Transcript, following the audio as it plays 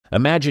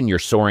Imagine you're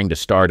soaring to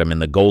stardom in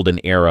the golden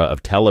era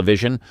of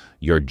television.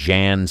 You're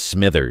Jan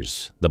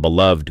Smithers, the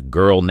beloved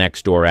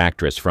girl-next-door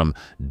actress from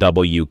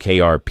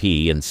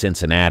WKRP in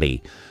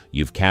Cincinnati.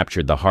 You've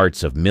captured the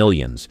hearts of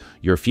millions.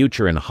 Your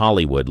future in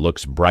Hollywood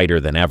looks brighter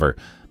than ever.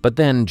 But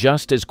then,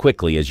 just as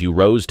quickly as you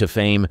rose to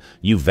fame,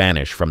 you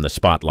vanish from the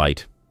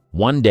spotlight.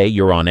 One day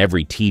you're on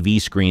every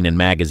TV screen and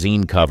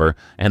magazine cover,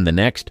 and the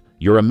next,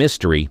 you're a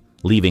mystery,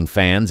 leaving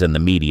fans and the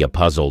media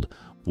puzzled.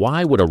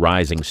 Why would a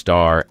rising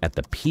star at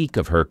the peak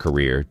of her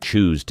career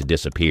choose to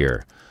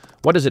disappear?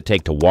 What does it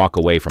take to walk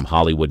away from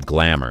Hollywood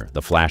glamour,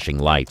 the flashing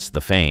lights,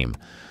 the fame?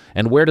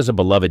 And where does a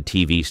beloved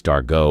TV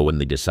star go when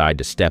they decide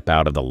to step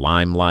out of the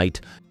limelight?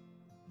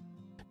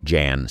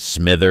 Jan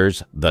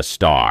Smithers, the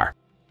star.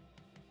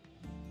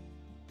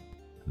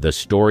 The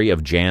story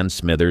of Jan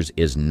Smithers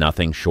is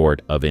nothing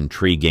short of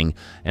intriguing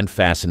and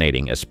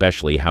fascinating,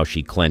 especially how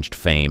she clinched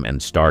fame and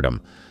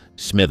stardom.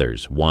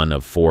 Smithers, one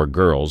of 4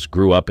 girls,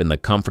 grew up in the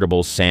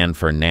comfortable San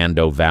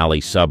Fernando Valley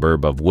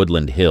suburb of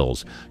Woodland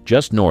Hills,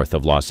 just north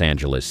of Los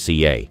Angeles,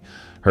 CA.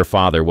 Her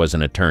father was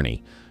an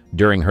attorney.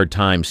 During her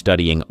time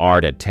studying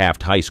art at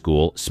Taft High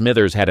School,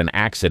 Smithers had an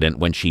accident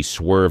when she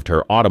swerved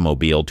her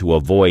automobile to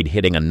avoid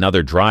hitting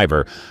another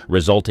driver,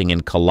 resulting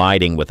in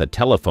colliding with a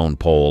telephone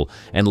pole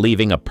and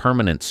leaving a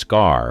permanent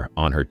scar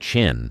on her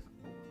chin.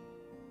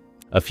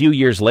 A few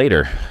years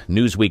later,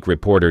 Newsweek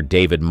reporter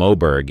David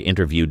Moberg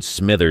interviewed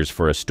Smithers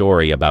for a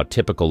story about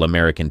typical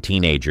American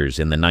teenagers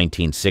in the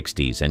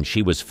 1960s, and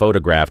she was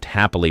photographed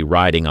happily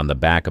riding on the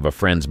back of a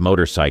friend's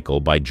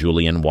motorcycle by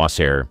Julian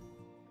Wasser.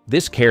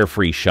 This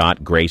carefree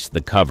shot graced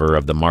the cover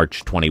of the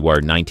March 21,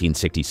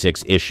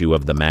 1966 issue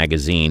of the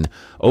magazine,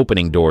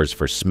 opening doors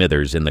for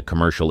Smithers in the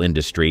commercial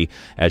industry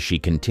as she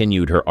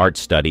continued her art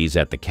studies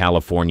at the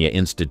California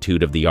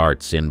Institute of the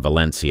Arts in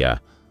Valencia.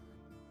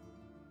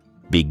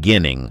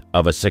 Beginning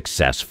of a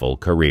successful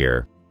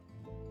career.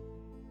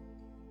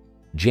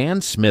 Jan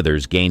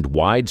Smithers gained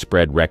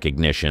widespread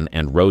recognition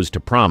and rose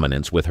to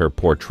prominence with her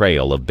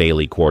portrayal of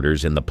Bailey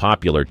Quarters in the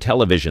popular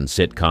television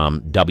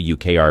sitcom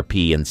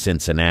WKRP in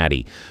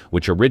Cincinnati,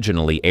 which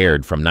originally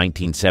aired from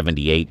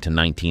 1978 to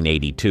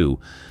 1982.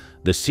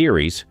 The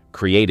series,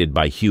 created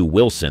by Hugh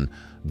Wilson,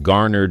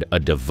 garnered a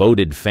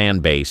devoted fan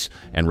base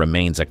and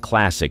remains a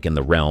classic in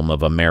the realm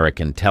of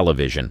American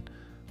television.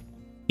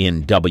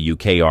 In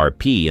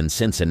WKRP in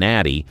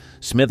Cincinnati,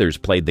 Smithers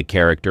played the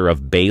character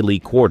of Bailey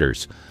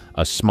Quarters,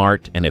 a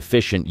smart and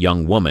efficient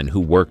young woman who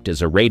worked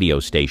as a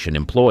radio station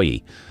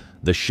employee.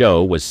 The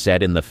show was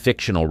set in the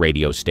fictional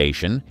radio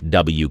station,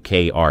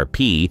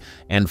 WKRP,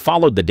 and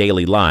followed the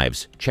daily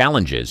lives,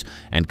 challenges,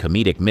 and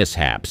comedic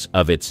mishaps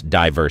of its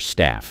diverse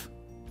staff.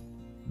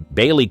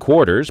 Bailey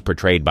Quarters,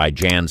 portrayed by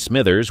Jan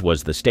Smithers,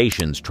 was the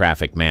station's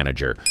traffic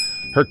manager.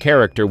 Her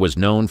character was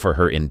known for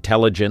her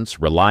intelligence,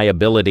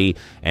 reliability,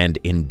 and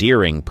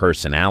endearing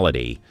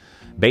personality.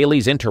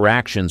 Bailey's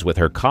interactions with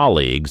her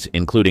colleagues,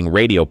 including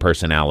radio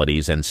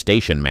personalities and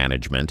station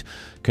management,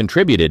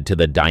 contributed to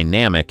the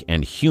dynamic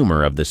and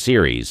humor of the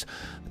series.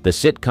 The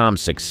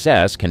sitcom's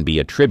success can be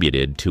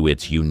attributed to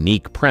its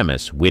unique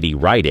premise, witty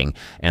writing,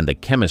 and the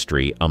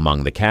chemistry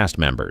among the cast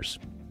members.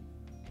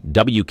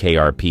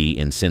 WKRP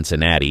in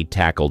Cincinnati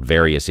tackled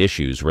various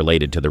issues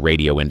related to the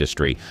radio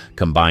industry,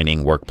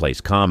 combining workplace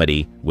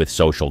comedy with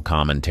social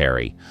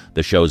commentary.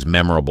 The show's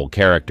memorable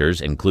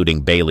characters,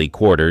 including Bailey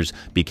Quarters,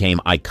 became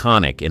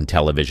iconic in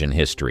television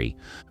history.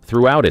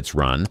 Throughout its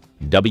run,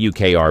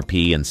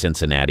 WKRP in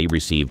Cincinnati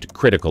received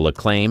critical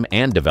acclaim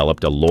and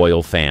developed a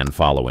loyal fan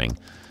following.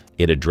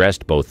 It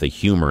addressed both the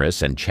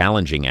humorous and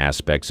challenging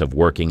aspects of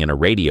working in a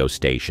radio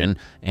station,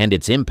 and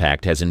its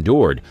impact has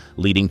endured,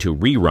 leading to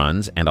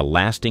reruns and a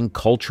lasting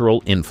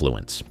cultural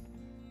influence.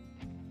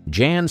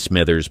 Jan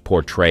Smithers'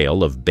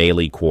 portrayal of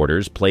Bailey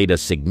Quarters played a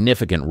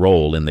significant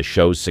role in the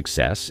show's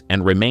success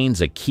and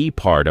remains a key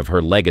part of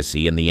her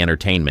legacy in the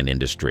entertainment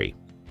industry.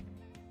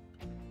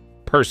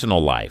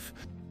 Personal life.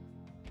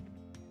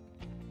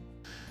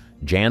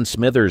 Jan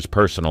Smithers'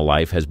 personal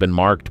life has been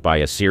marked by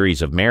a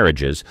series of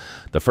marriages,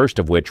 the first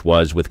of which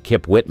was with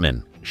Kip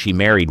Whitman. She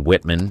married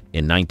Whitman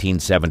in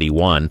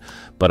 1971,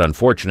 but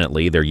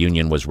unfortunately their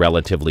union was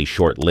relatively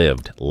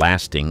short-lived,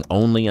 lasting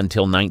only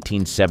until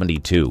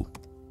 1972.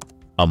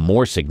 A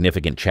more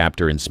significant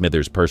chapter in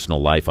Smithers'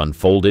 personal life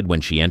unfolded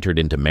when she entered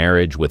into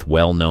marriage with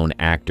well-known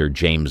actor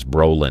James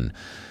Brolin.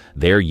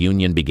 Their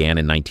union began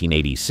in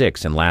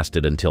 1986 and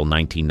lasted until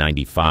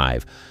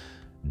 1995.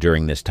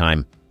 During this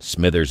time,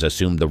 Smithers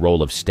assumed the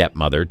role of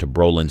stepmother to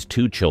Brolin's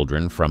 2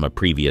 children from a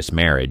previous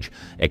marriage,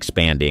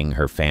 expanding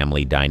her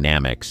family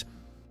dynamics.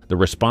 The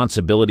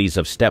responsibilities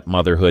of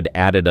stepmotherhood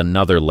added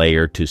another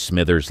layer to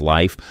Smithers'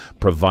 life,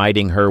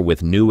 providing her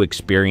with new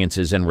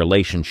experiences and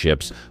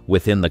relationships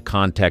within the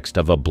context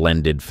of a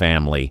blended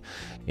family.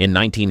 In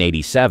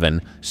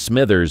 1987,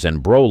 Smithers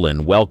and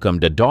Brolin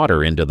welcomed a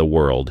daughter into the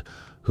world,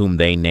 whom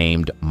they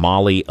named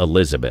Molly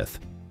Elizabeth.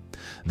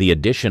 The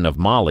addition of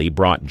Molly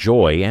brought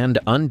joy and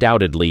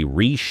undoubtedly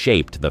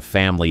reshaped the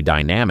family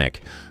dynamic,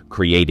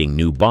 creating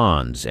new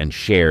bonds and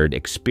shared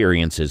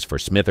experiences for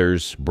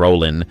Smithers,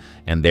 Brolin,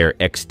 and their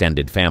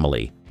extended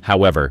family.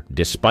 However,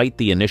 despite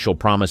the initial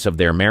promise of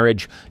their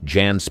marriage,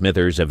 Jan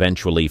Smithers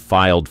eventually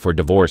filed for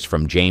divorce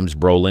from James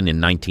Brolin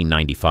in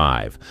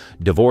 1995.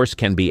 Divorce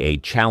can be a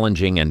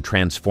challenging and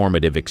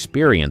transformative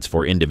experience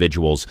for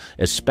individuals,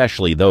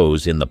 especially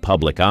those in the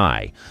public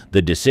eye.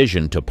 The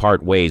decision to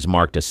part ways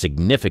marked a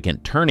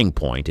significant turning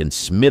point in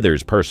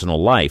Smithers'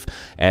 personal life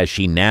as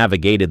she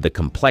navigated the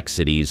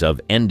complexities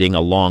of ending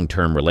a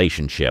long-term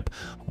relationship.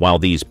 While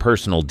these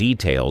personal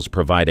details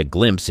provide a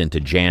glimpse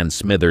into Jan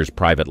Smithers'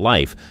 private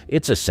life,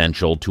 it's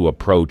essential to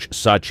approach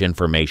such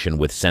information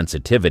with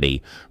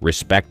sensitivity,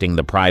 respecting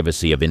the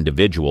privacy of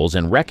individuals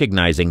and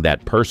recognizing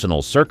that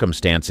personal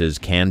circumstances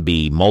can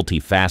be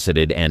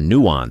multifaceted and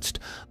nuanced.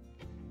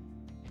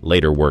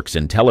 Later works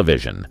in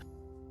television.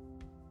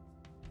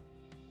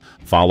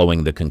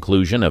 Following the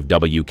conclusion of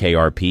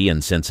WKRP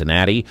in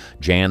Cincinnati,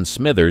 Jan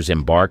Smithers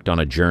embarked on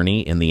a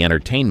journey in the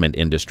entertainment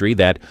industry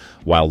that,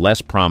 while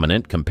less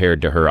prominent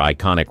compared to her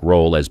iconic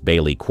role as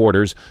Bailey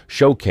Quarters,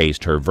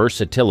 showcased her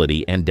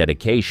versatility and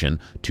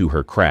dedication to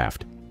her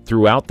craft.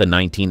 Throughout the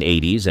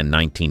 1980s and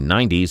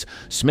 1990s,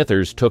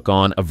 Smithers took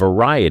on a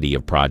variety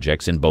of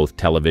projects in both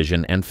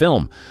television and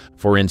film.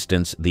 For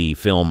instance, the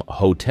film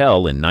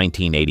Hotel in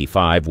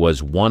 1985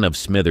 was one of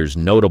Smithers'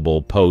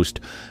 notable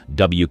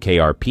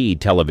post-WKRP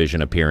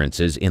television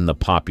appearances in the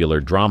popular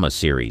drama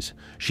series.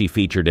 She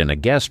featured in a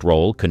guest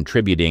role,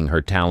 contributing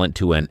her talent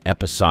to an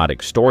episodic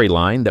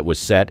storyline that was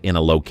set in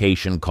a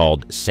location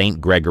called St.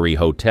 Gregory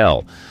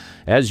Hotel.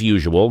 As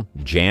usual,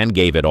 Jan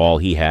gave it all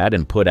he had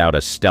and put out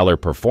a stellar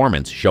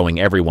performance, showing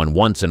everyone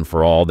once and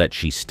for all that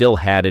she still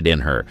had it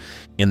in her.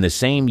 In the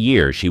same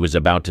year, she was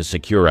about to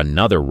secure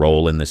another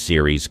role in the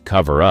series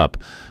Cover Up,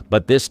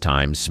 but this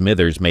time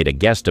Smithers made a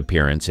guest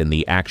appearance in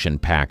the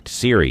action-packed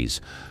series.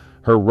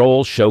 Her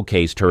role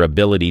showcased her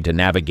ability to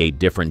navigate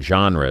different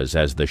genres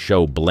as the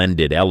show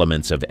blended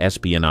elements of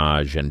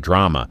espionage and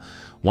drama.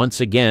 Once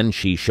again,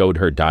 she showed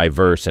how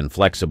diverse and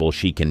flexible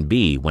she can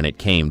be when it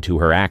came to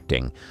her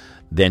acting.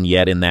 Then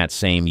yet in that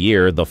same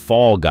year, The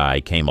Fall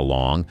Guy came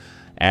along.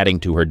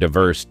 Adding to her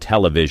diverse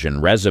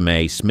television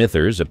resume,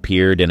 Smithers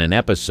appeared in an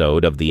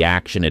episode of the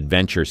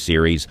action-adventure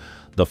series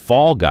The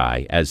Fall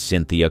Guy as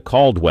Cynthia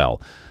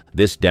Caldwell.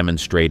 This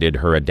demonstrated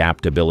her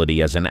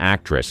adaptability as an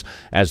actress,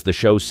 as the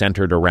show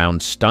centered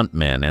around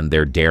stuntmen and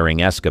their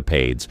daring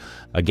escapades.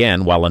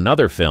 Again, while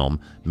another film,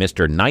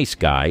 Mr. Nice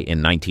Guy,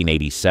 in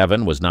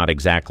 1987 was not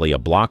exactly a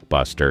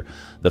blockbuster,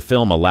 the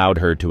film allowed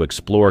her to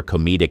explore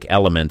comedic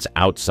elements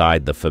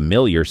outside the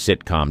familiar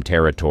sitcom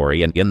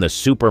territory and in the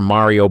Super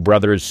Mario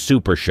Bros.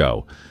 Super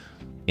Show.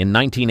 In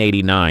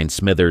 1989,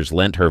 Smithers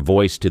lent her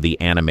voice to the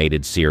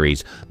animated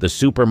series The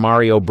Super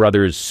Mario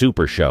Bros.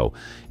 Super Show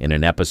in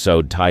an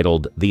episode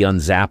titled The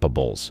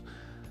Unzappables.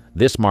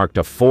 This marked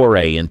a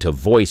foray into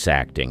voice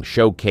acting,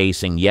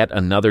 showcasing yet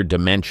another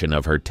dimension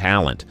of her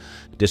talent.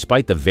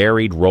 Despite the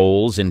varied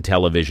roles in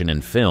television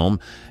and film,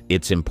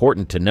 it's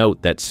important to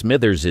note that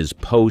Smithers'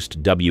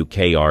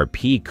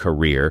 post-WKRP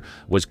career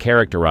was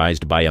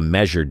characterized by a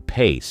measured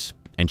pace,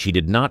 and she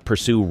did not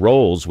pursue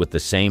roles with the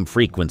same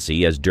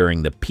frequency as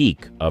during the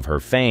peak of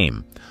her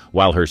fame.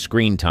 While her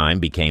screen time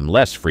became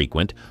less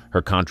frequent,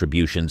 her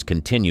contributions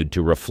continued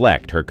to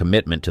reflect her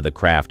commitment to the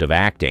craft of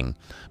acting.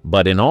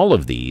 But in all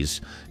of these,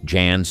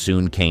 Jan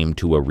soon came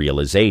to a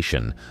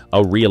realization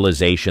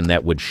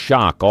that would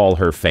shock all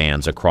her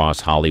fans across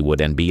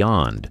Hollywood and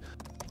beyond.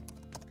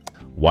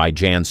 Why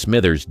Jan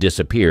Smithers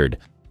disappeared.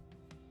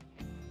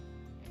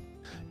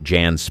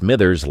 Jan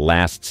Smithers'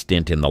 last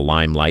stint in the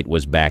limelight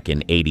was back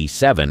in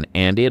 '87,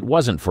 and it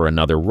wasn't for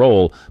another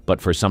role, but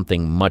for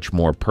something much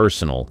more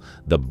personal,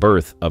 the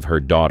birth of her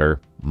daughter,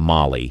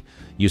 Molly.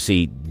 You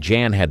see,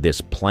 Jan had this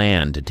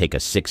plan to take a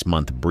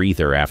 6-month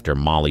breather after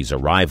Molly's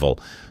arrival,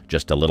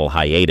 just a little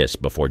hiatus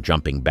before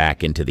jumping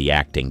back into the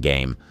acting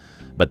game.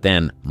 But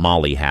then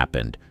Molly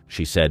happened.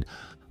 She said,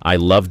 "I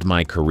loved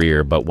my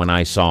career, but when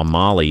I saw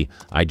Molly,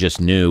 I just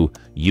knew,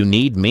 you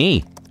need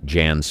me,"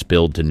 Jan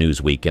spilled to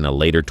Newsweek in a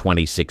later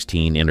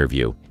 2016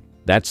 interview.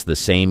 That's the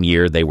same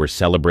year they were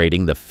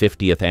celebrating the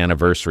 50th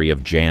anniversary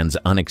of Jan's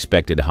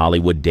unexpected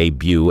Hollywood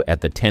debut at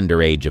the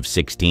tender age of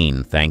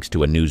 16, thanks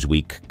to a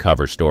Newsweek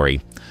cover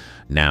story.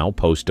 Now,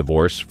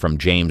 post-divorce from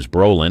James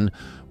Brolin,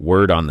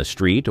 word on the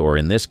street, or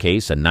in this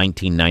case, a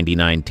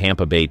 1999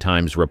 Tampa Bay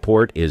Times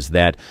report, is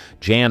that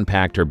Jan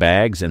packed her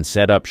bags and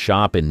set up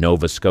shop in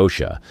Nova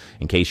Scotia.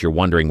 In case you're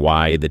wondering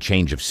why the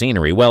change of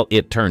scenery, well,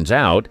 it turns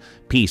out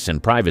peace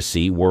and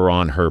privacy were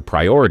on her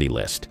priority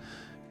list.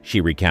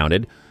 She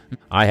recounted,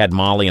 "I had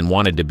Molly and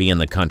wanted to be in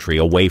the country,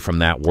 away from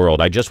that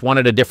world. I just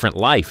wanted a different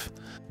life."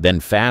 Then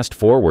fast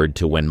forward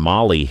to when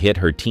Molly hit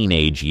her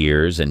teenage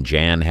years and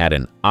Jan had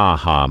an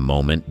aha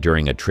moment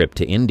during a trip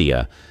to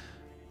India.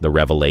 The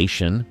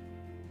revelation?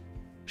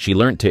 She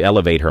learned to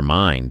elevate her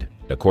mind.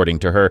 According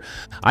to her,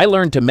 "I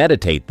learned to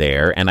meditate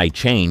there and I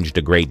changed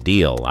a great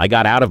deal. I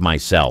got out of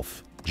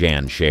myself,"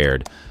 Jan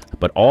shared.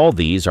 But all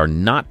these are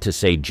not to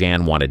say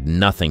Jan wanted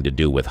nothing to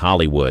do with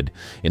Hollywood.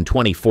 In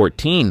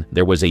 2014,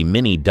 there was a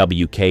mini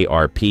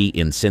WKRP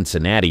in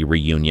Cincinnati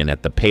reunion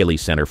at the Paley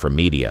Center for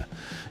Media.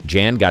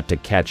 Jan got to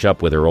catch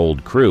up with her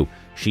old crew.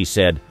 She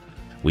said,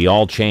 "We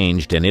all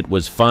changed and it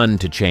was fun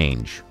to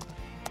change."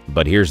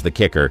 But here's the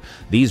kicker.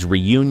 These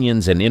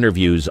reunions and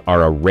interviews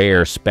are a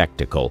rare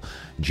spectacle.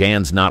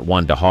 Jan's not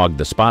one to hog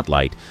the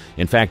spotlight.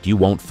 In fact, you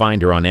won't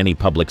find her on any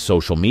public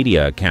social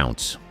media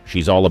accounts.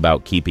 She's all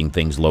about keeping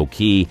things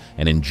low-key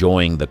and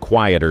enjoying the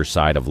quieter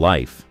side of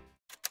life.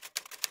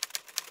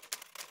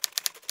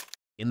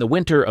 In the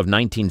winter of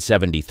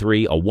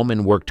 1973, a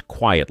woman worked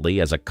quietly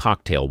as a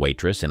cocktail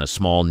waitress in a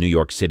small New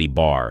York City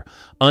bar.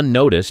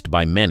 Unnoticed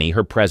by many,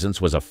 her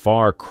presence was a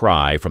far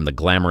cry from the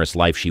glamorous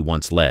life she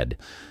once led.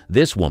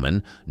 This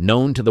woman,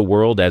 known to the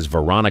world as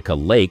Veronica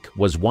Lake,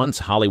 was once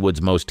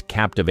Hollywood's most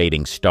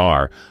captivating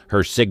star,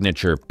 her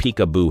signature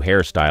peekaboo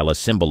hairstyle a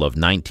symbol of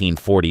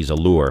 1940s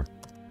allure.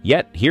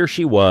 Yet here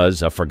she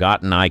was, a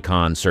forgotten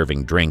icon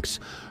serving drinks,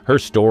 her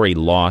story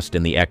lost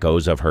in the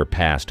echoes of her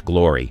past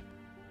glory.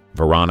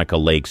 Veronica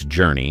Lake's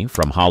journey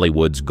from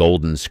Hollywood's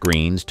golden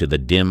screens to the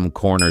dim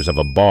corners of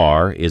a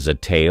bar is a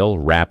tale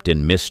wrapped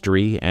in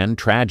mystery and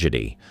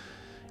tragedy.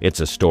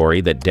 It's a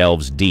story that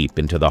delves deep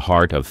into the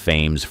heart of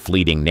fame's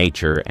fleeting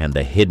nature and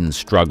the hidden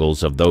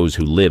struggles of those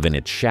who live in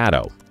its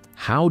shadow.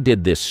 How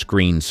did this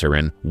screen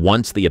siren,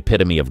 once the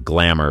epitome of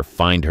glamour,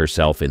 find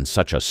herself in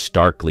such a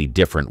starkly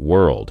different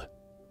world?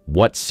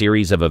 What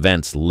series of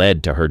events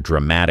led to her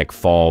dramatic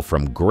fall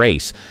from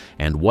grace,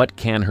 and what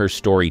can her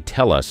story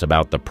tell us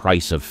about the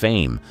price of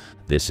fame?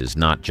 This is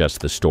not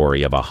just the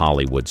story of a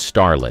Hollywood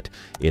starlet.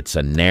 It's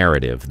a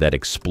narrative that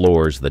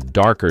explores the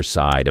darker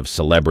side of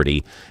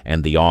celebrity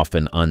and the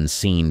often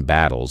unseen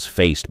battles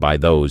faced by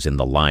those in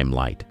the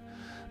limelight.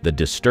 The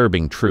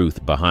disturbing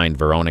truth behind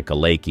Veronica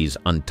Lake's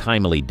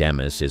untimely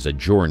demise is a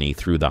journey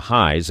through the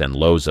highs and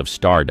lows of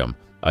stardom,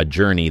 a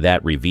journey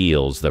that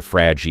reveals the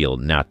fragile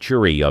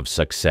nature of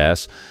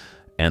success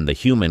and the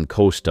human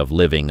cost of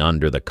living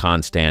under the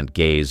constant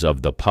gaze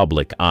of the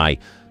public eye.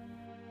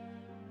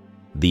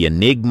 The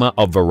Enigma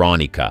of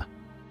Veronica.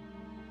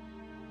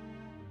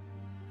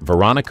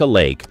 Veronica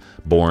Lake,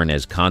 born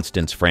as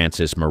Constance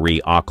Frances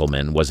Marie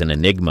Ockelman, was an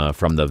enigma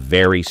from the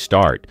very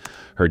start.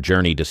 Her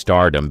journey to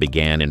stardom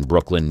began in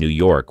Brooklyn, New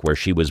York, where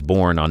she was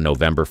born on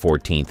November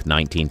 14,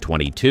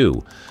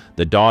 1922.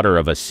 The daughter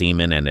of a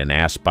seaman and an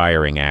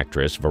aspiring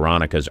actress,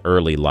 Veronica's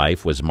early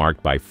life was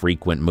marked by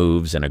frequent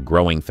moves and a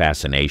growing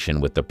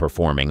fascination with the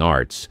performing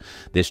arts.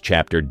 This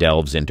chapter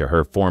delves into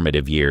her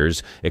formative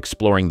years,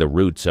 exploring the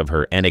roots of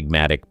her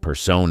enigmatic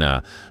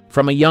persona.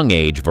 From a young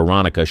age,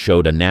 Veronica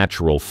showed a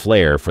natural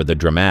flair for the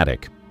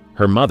dramatic.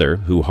 Her mother,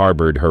 who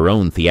harbored her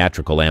own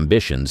theatrical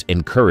ambitions,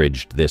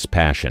 encouraged this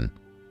passion.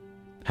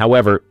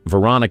 However,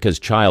 Veronica's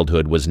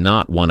childhood was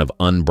not one of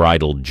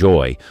unbridled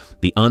joy.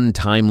 The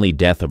untimely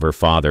death of her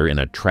father in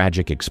a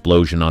tragic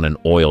explosion on an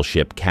oil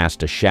ship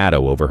cast a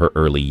shadow over her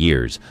early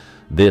years.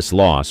 This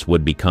loss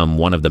would become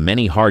one of the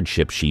many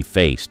hardships she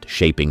faced,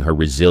 shaping her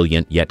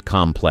resilient yet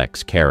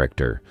complex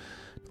character.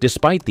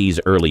 Despite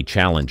these early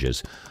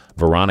challenges,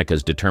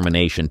 Veronica's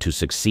determination to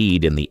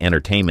succeed in the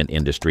entertainment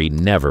industry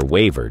never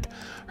wavered.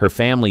 Her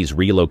family's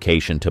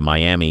relocation to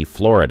Miami,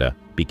 Florida,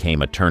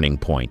 became a turning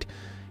point.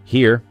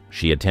 Here,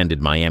 she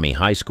attended Miami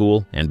High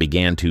School and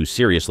began to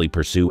seriously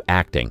pursue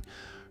acting.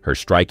 Her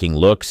striking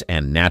looks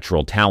and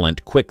natural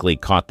talent quickly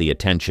caught the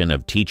attention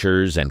of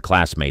teachers and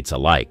classmates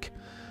alike.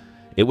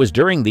 It was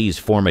during these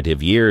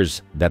formative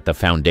years that the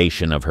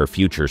foundation of her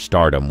future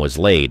stardom was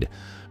laid.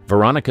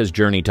 Veronica's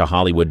journey to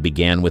Hollywood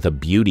began with a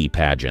beauty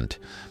pageant.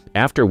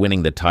 After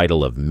winning the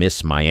title of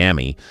Miss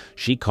Miami,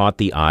 she caught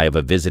the eye of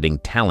a visiting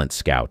talent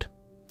scout.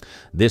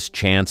 This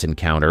chance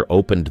encounter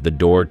opened the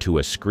door to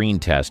a screen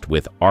test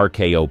with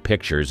RKO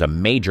Pictures, a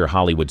major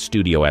Hollywood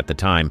studio at the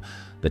time.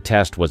 The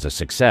test was a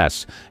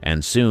success,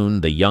 and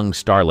soon the young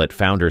starlet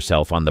found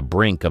herself on the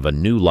brink of a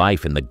new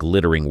life in the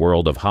glittering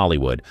world of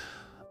Hollywood.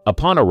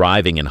 Upon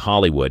arriving in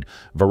Hollywood,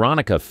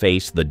 Veronica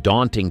faced the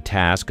daunting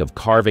task of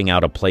carving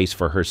out a place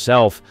for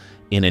herself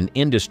in an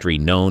industry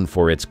known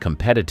for its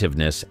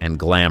competitiveness and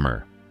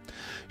glamour.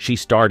 She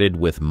started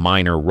with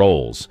minor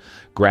roles,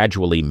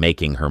 gradually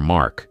making her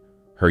mark.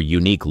 Her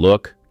unique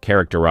look,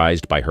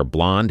 characterized by her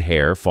blonde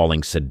hair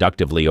falling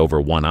seductively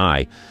over one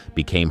eye,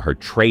 became her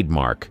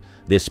trademark.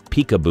 This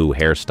peekaboo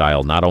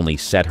hairstyle not only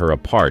set her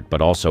apart but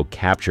also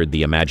captured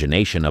the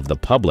imagination of the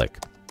public.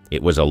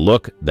 It was a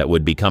look that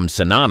would become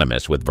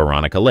synonymous with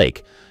Veronica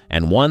Lake,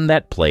 and one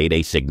that played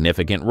a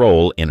significant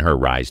role in her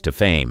rise to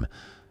fame.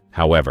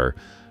 However,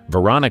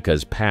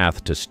 Veronica's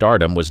path to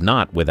stardom was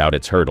not without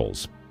its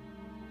hurdles.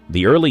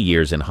 The early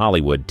years in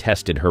Hollywood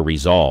tested her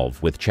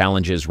resolve, with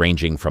challenges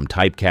ranging from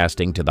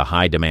typecasting to the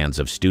high demands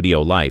of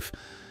studio life.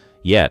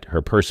 Yet,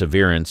 her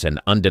perseverance and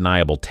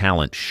undeniable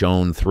talent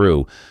shone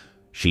through.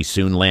 She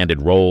soon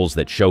landed roles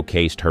that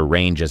showcased her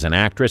range as an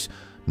actress,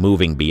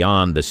 moving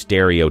beyond the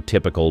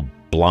stereotypical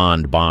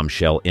blonde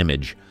bombshell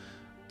image.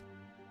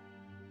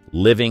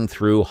 Living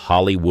through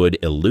Hollywood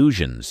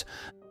illusions.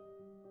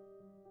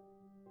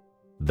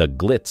 The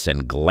glitz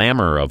and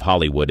glamour of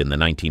Hollywood in the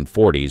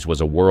 1940s was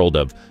a world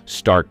of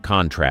stark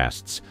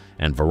contrasts,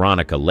 and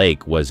Veronica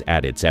Lake was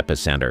at its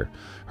epicenter.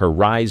 Her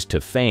rise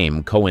to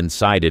fame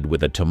coincided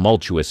with a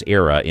tumultuous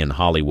era in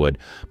Hollywood,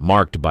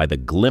 marked by the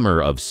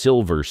glimmer of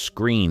silver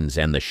screens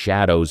and the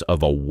shadows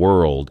of a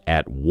world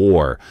at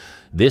war.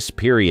 This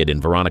period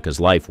in Veronica's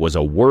life was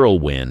a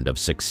whirlwind of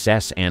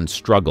success and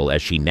struggle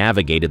as she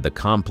navigated the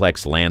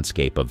complex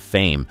landscape of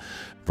fame.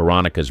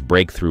 Veronica's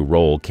breakthrough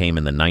role came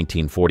in the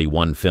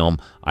 1941 film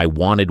I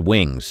Wanted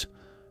Wings.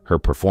 Her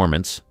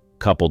performance,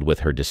 coupled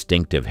with her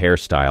distinctive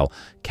hairstyle,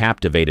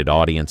 captivated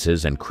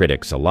audiences and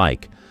critics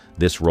alike.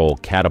 This role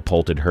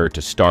catapulted her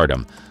to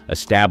stardom,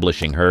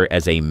 establishing her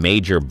as a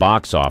major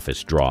box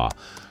office draw.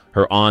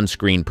 Her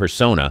on-screen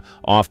persona,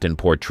 often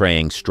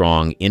portraying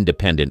strong,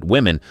 independent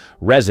women,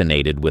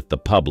 resonated with the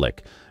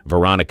public.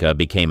 Veronica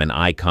became an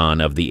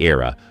icon of the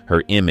era,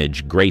 her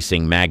image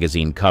gracing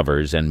magazine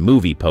covers and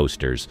movie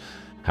posters.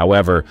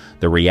 However,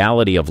 the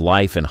reality of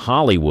life in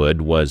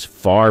Hollywood was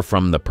far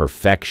from the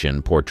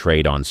perfection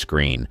portrayed on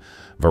screen.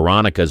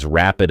 Veronica's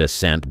rapid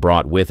ascent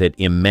brought with it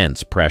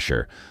immense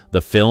pressure.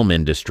 The film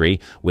industry,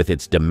 with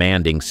its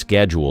demanding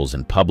schedules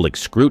and public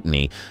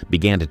scrutiny,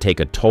 began to take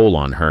a toll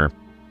on her.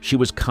 She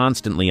was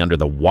constantly under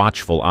the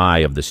watchful eye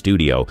of the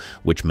studio,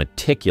 which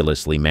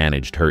meticulously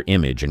managed her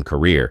image and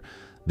career.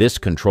 This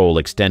control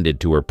extended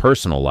to her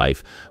personal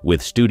life,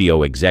 with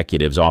studio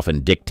executives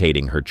often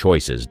dictating her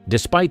choices.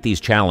 Despite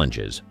these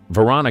challenges,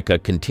 Veronica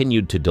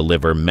continued to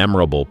deliver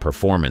memorable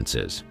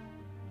performances.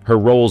 Her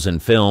roles in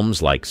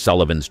films like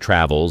Sullivan's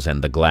Travels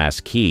and The Glass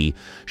Key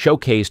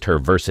showcased her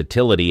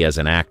versatility as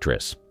an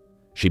actress.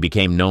 She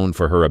became known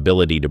for her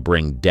ability to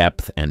bring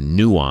depth and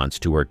nuance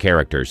to her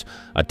characters,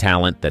 a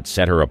talent that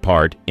set her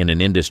apart in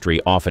an industry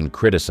often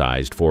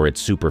criticized for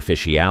its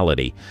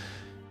superficiality.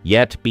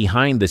 Yet,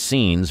 behind the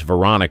scenes,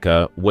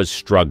 Veronica was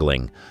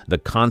struggling. The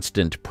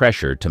constant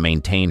pressure to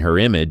maintain her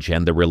image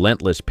and the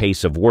relentless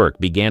pace of work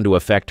began to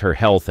affect her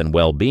health and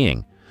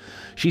well-being.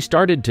 She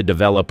started to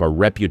develop a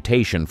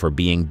reputation for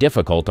being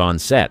difficult on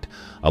set,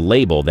 a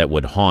label that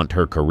would haunt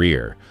her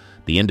career.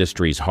 The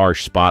industry's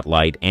harsh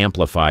spotlight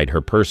amplified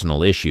her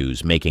personal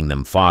issues, making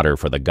them fodder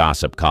for the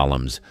gossip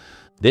columns.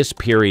 This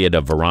period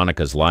of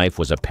Veronica's life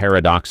was a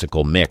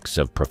paradoxical mix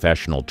of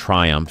professional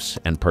triumphs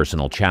and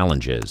personal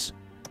challenges.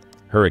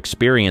 Her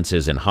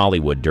experiences in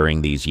Hollywood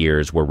during these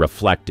years were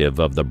reflective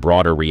of the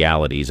broader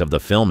realities of the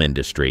film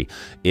industry.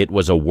 It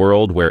was a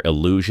world where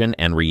illusion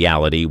and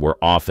reality were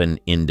often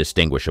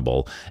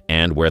indistinguishable,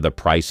 and where the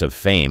price of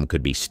fame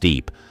could be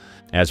steep.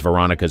 As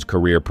Veronica's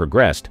career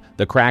progressed,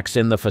 the cracks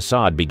in the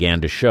facade began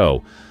to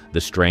show.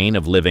 The strain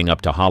of living up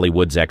to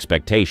Hollywood's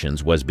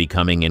expectations was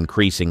becoming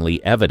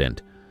increasingly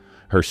evident.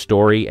 Her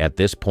story at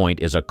this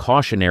point is a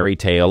cautionary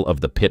tale of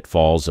the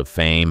pitfalls of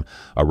fame,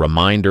 a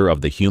reminder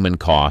of the human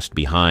cost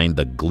behind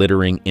the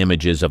glittering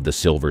images of the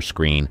silver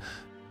screen.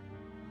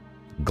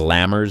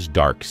 Glamour's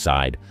dark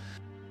side.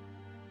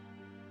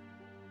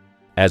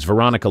 As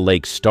Veronica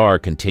Lake's star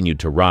continued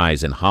to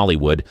rise in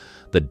Hollywood,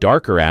 the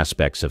darker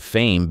aspects of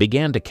fame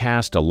began to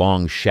cast a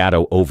long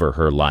shadow over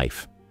her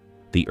life.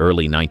 The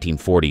early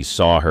 1940s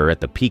saw her at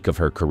the peak of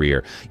her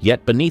career,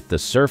 yet beneath the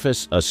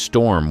surface a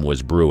storm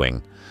was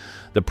brewing.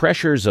 The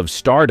pressures of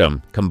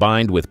stardom,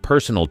 combined with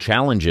personal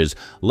challenges,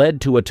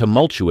 led to a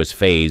tumultuous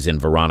phase in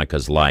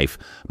Veronica's life,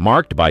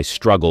 marked by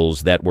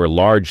struggles that were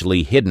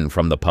largely hidden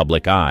from the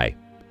public eye.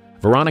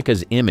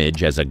 Veronica's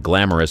image as a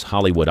glamorous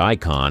Hollywood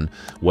icon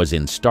was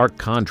in stark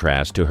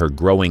contrast to her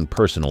growing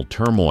personal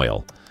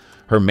turmoil.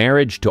 Her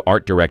marriage to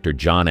art director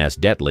John S.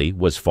 Detley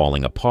was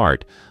falling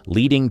apart,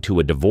 leading to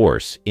a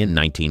divorce in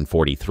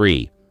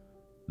 1943.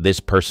 This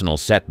personal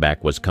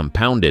setback was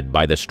compounded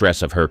by the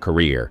stress of her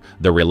career,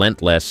 the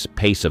relentless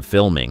pace of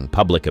filming,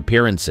 public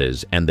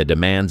appearances, and the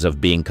demands of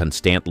being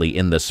constantly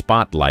in the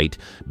spotlight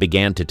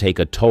began to take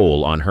a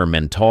toll on her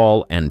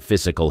mental and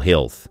physical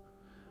health.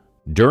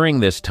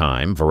 During this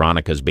time,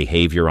 Veronica's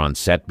behavior on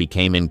set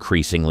became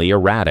increasingly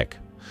erratic.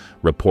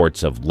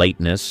 Reports of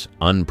lateness,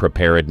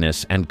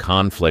 unpreparedness, and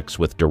conflicts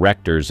with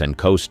directors and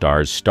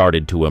co-stars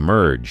started to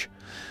emerge.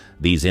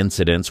 These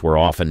incidents were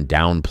often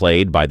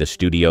downplayed by the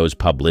studio's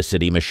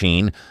publicity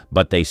machine,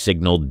 but they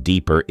signaled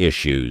deeper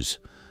issues.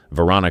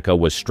 Veronica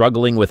was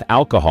struggling with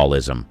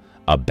alcoholism,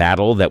 a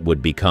battle that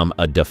would become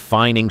a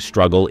defining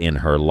struggle in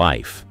her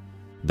life.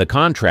 The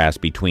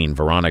contrast between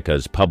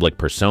Veronica's public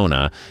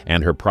persona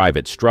and her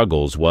private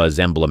struggles was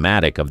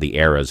emblematic of the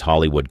era's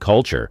Hollywood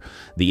culture.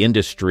 The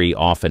industry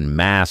often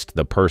masked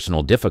the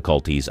personal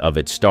difficulties of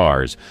its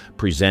stars,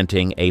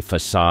 presenting a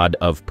facade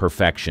of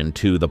perfection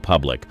to the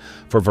public.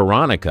 For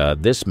Veronica,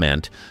 this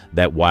meant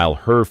that while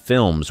her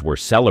films were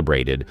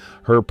celebrated,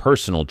 her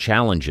personal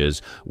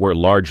challenges were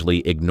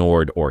largely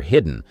ignored or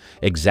hidden,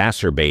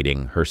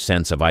 exacerbating her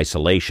sense of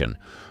isolation.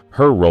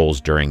 Her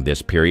roles during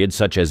this period,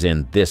 such as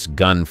in This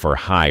Gun for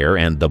Hire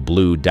and The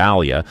Blue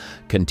Dahlia,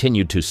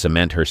 continued to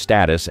cement her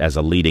status as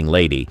a leading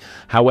lady.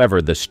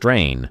 However, the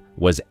strain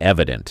was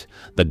evident.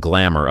 The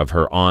glamour of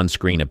her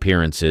on-screen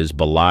appearances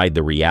belied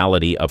the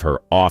reality of her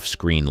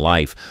off-screen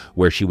life,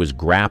 where she was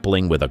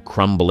grappling with a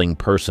crumbling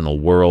personal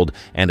world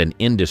and an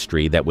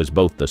industry that was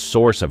both the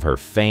source of her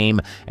fame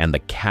and the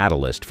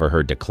catalyst for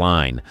her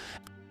decline.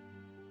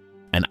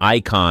 An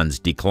icon's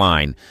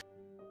decline.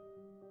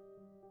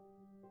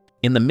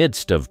 In the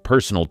midst of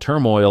personal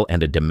turmoil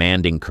and a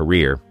demanding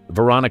career,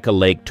 Veronica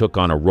Lake took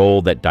on a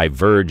role that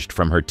diverged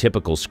from her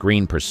typical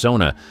screen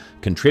persona,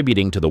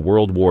 contributing to the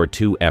World War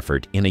II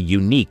effort in a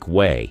unique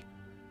way.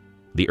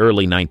 The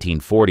early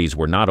 1940s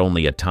were not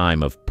only a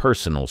time of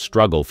personal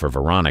struggle for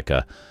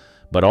Veronica,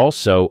 but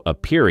also a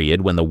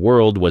period when the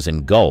world was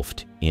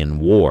engulfed in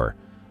war.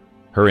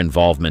 Her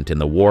involvement in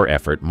the war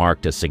effort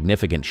marked a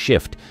significant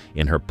shift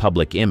in her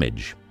public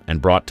image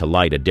and brought to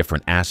light a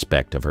different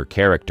aspect of her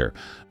character.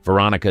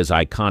 Veronica's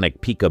iconic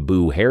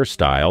peekaboo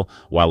hairstyle,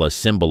 while a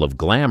symbol of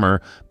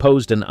glamour,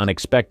 posed an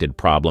unexpected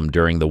problem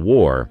during the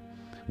war.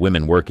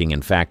 Women working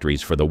in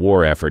factories for the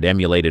war effort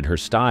emulated her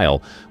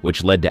style,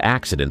 which led to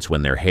accidents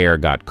when their hair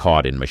got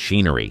caught in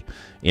machinery.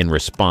 In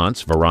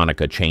response,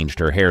 Veronica changed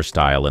her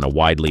hairstyle in a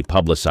widely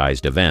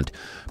publicized event,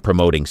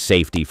 promoting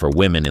safety for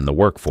women in the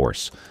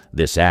workforce.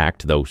 This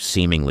act, though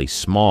seemingly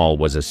small,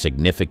 was a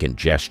significant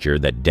gesture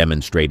that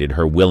demonstrated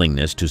her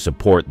willingness to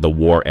support the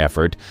war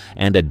effort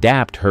and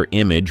adapt her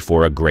image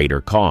for a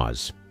greater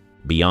cause.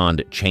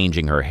 Beyond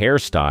changing her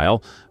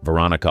hairstyle,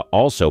 Veronica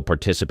also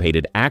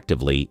participated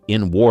actively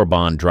in war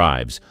bond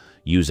drives,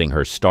 using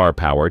her star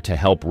power to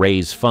help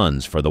raise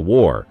funds for the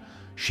war.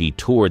 She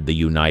toured the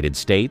United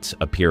States,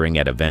 appearing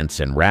at events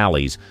and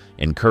rallies,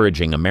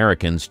 encouraging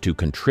Americans to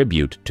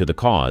contribute to the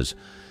cause.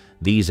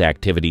 These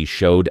activities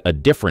showed a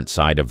different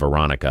side of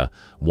Veronica,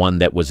 one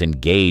that was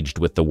engaged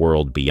with the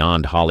world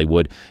beyond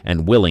Hollywood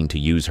and willing to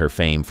use her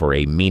fame for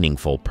a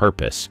meaningful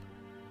purpose.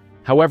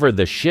 However,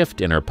 the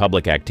shift in her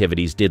public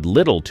activities did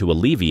little to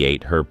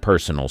alleviate her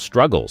personal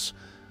struggles.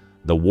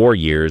 The war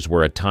years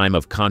were a time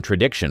of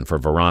contradiction for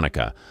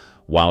Veronica.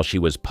 While she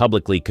was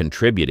publicly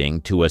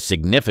contributing to a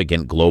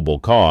significant global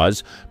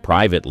cause,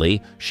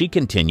 privately, she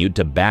continued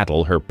to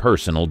battle her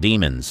personal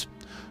demons.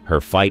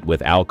 Her fight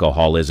with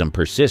alcoholism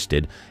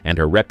persisted, and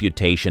her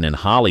reputation in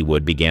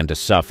Hollywood began to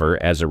suffer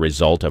as a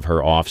result of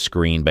her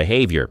off-screen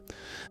behavior.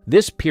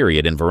 This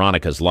period in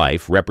Veronica's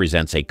life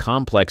represents a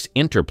complex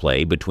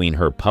interplay between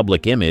her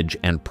public image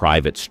and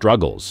private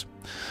struggles.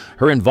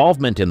 Her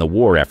involvement in the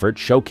war effort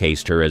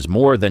showcased her as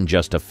more than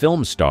just a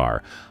film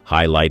star,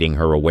 highlighting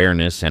her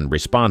awareness and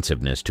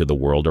responsiveness to the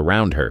world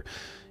around her.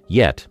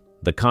 Yet,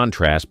 the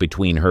contrast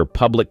between her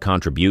public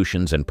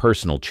contributions and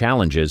personal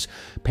challenges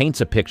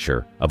paints a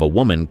picture of a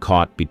woman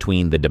caught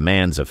between the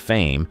demands of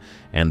fame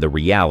and the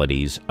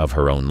realities of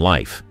her own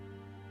life.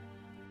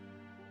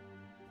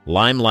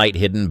 Limelight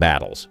hidden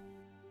battles.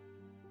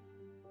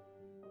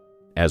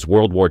 As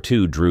World War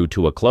II drew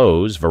to a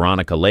close,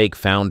 Veronica Lake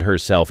found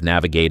herself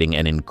navigating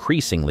an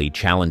increasingly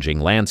challenging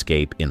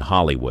landscape in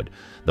Hollywood.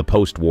 The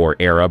post-war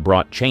era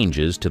brought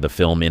changes to the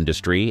film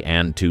industry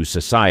and to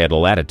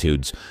societal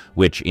attitudes,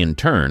 which in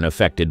turn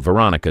affected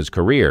Veronica's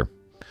career.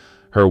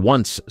 Her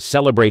once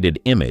celebrated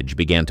image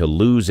began to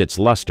lose its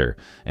luster,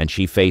 and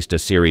she faced a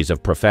series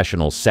of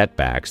professional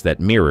setbacks that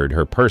mirrored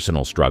her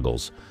personal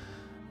struggles.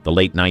 The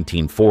late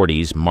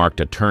 1940s marked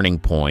a turning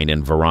point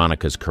in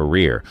Veronica's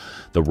career.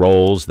 The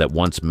roles that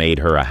once made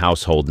her a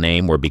household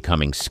name were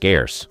becoming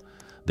scarce.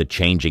 The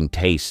changing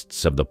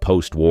tastes of the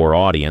post-war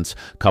audience,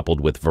 coupled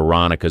with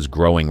Veronica's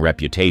growing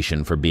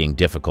reputation for being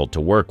difficult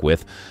to work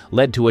with,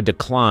 led to a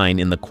decline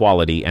in the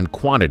quality and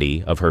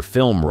quantity of her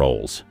film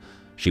roles.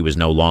 She was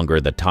no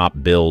longer the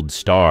top-billed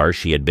star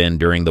she had been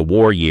during the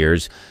war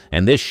years,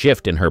 and this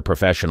shift in her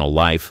professional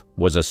life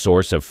was a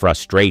source of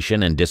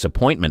frustration and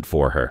disappointment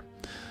for her.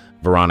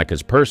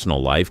 Veronica's personal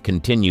life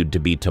continued to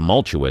be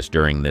tumultuous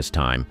during this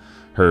time.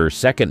 Her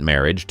second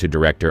marriage to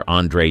director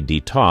Andre de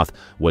Toth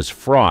was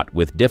fraught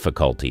with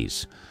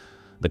difficulties.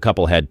 The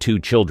couple had 2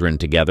 children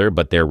together,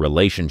 but their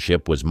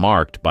relationship was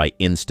marked by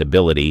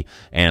instability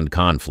and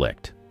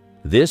conflict.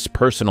 This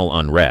personal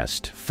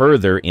unrest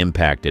further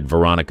impacted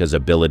Veronica's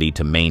ability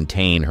to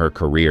maintain her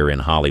career in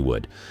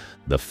Hollywood.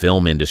 The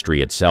film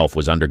industry itself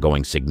was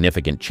undergoing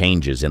significant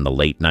changes in the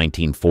late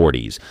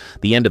 1940s.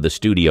 The end of the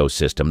studio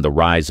system, the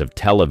rise of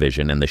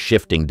television, and the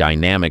shifting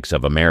dynamics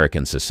of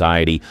American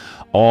society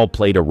all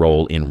played a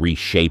role in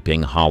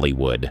reshaping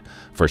Hollywood.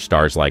 For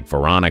stars like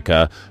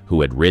Veronica,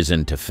 who had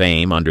risen to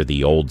fame under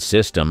the old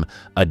system,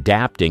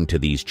 adapting to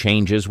these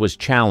changes was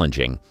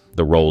challenging.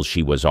 The roles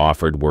she was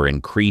offered were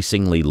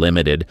increasingly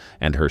limited,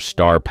 and her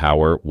star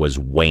power was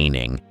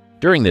waning.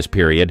 During this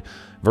period,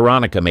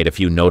 Veronica made a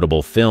few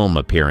notable film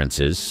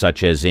appearances,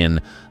 such as in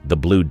The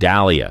Blue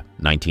Dahlia,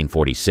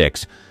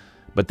 1946,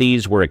 but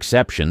these were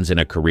exceptions in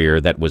a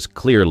career that was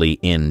clearly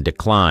in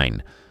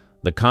decline.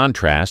 The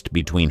contrast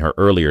between her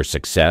earlier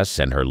success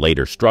and her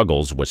later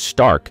struggles was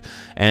stark,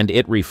 and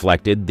it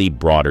reflected the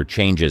broader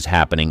changes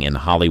happening in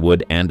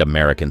Hollywood and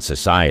American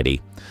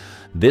society.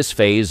 This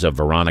phase of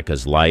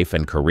Veronica's life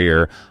and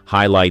career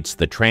highlights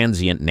the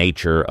transient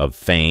nature of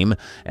fame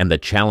and the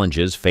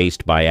challenges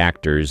faced by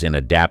actors in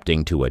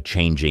adapting to a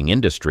changing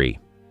industry.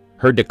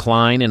 Her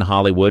decline in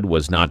Hollywood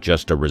was not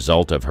just a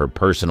result of her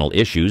personal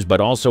issues,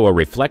 but also a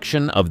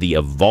reflection of the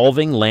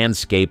evolving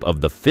landscape of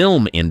the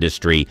film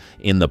industry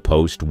in the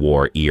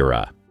post-war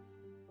era.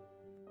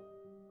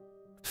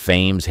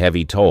 Fame's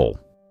heavy toll.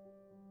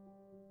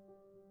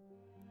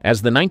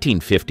 As the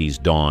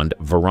 1950s dawned,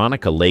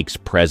 Veronica Lake's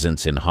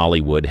presence in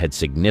Hollywood had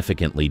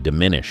significantly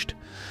diminished.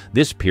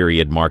 This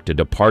period marked a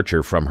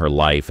departure from her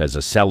life as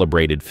a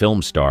celebrated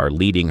film star,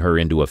 leading her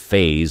into a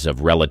phase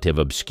of relative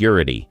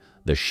obscurity.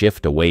 The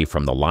shift away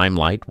from the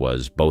limelight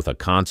was both a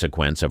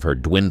consequence of her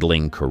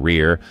dwindling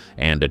career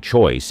and a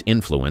choice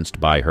influenced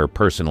by her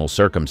personal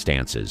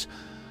circumstances.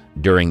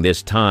 During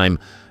this time,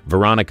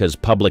 Veronica's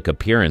public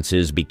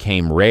appearances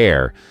became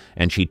rare,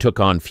 and she took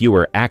on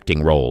fewer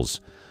acting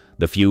roles.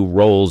 The few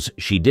roles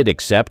she did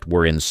accept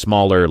were in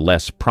smaller,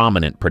 less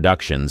prominent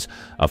productions,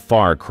 a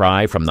far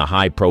cry from the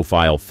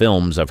high-profile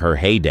films of her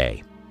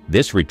heyday.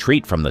 This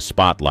retreat from the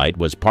spotlight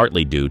was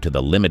partly due to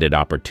the limited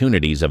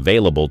opportunities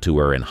available to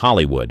her in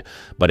Hollywood,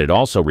 but it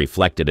also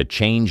reflected a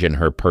change in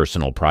her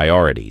personal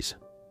priorities.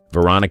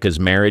 Veronica's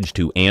marriage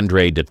to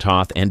Andre de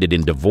Toth ended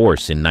in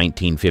divorce in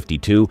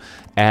 1952,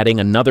 adding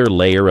another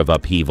layer of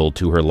upheaval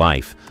to her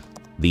life.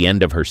 The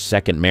end of her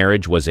second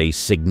marriage was a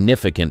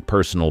significant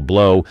personal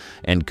blow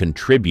and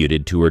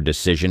contributed to her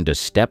decision to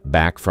step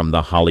back from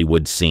the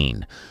Hollywood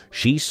scene.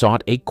 She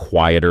sought a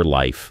quieter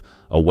life,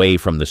 away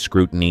from the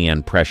scrutiny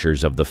and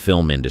pressures of the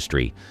film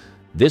industry.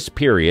 This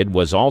period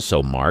was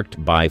also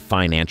marked by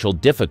financial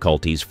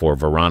difficulties for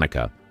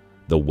Veronica.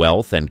 The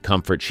wealth and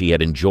comfort she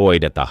had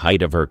enjoyed at the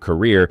height of her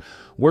career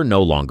were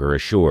no longer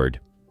assured.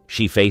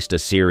 She faced a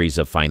series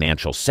of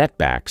financial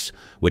setbacks,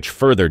 which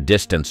further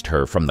distanced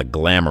her from the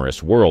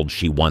glamorous world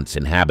she once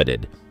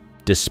inhabited.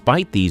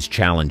 Despite these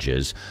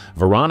challenges,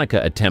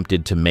 Veronica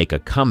attempted to make a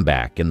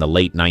comeback in the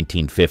late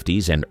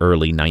 1950s and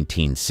early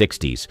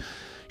 1960s.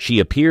 She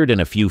appeared in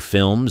a few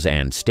films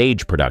and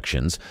stage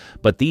productions,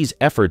 but these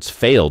efforts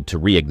failed to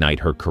reignite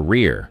her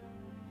career.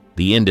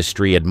 The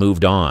industry had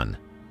moved on,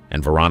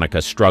 and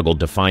Veronica struggled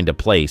to find a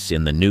place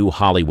in the new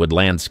Hollywood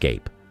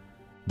landscape.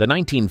 The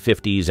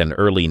 1950s and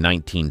early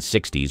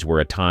 1960s were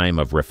a time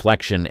of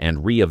reflection and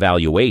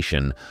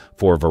reevaluation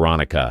for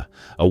Veronica.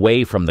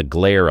 Away from the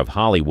glare of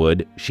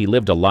Hollywood, she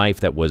lived a life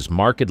that was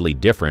markedly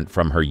different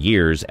from her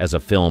years as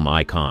a film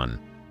icon.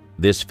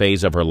 This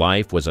phase of her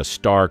life was a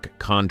stark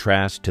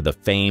contrast to the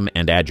fame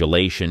and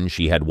adulation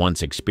she had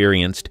once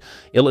experienced,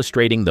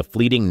 illustrating the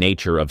fleeting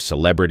nature of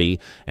celebrity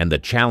and the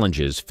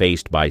challenges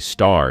faced by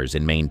stars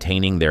in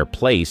maintaining their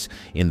place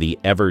in the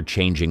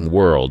ever-changing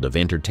world of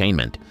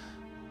entertainment.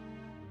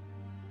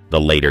 The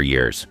later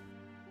years.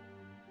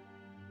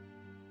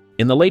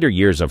 In the later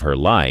years of her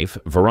life,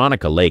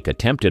 Veronica Lake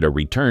attempted a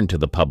return to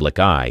the public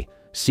eye,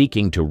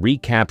 seeking to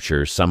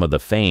recapture some of the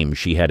fame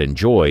she had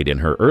enjoyed in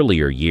her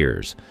earlier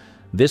years.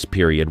 This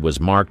period was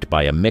marked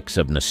by a mix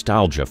of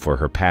nostalgia for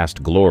her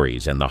past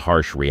glories and the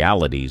harsh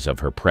realities of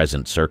her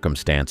present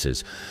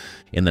circumstances.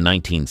 In the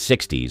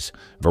 1960s,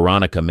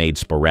 Veronica made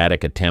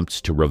sporadic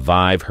attempts to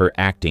revive her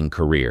acting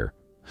career.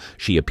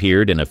 She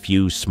appeared in a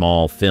few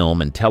small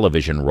film and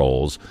television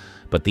roles,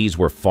 but these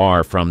were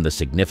far from the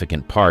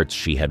significant parts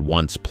she had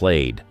once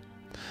played.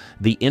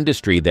 The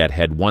industry that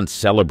had once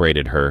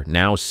celebrated her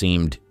now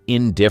seemed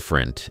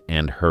indifferent,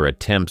 and her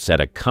attempts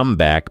at a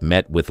comeback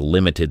met with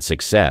limited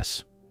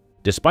success.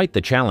 Despite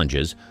the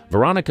challenges,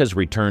 Veronica's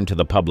return to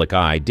the public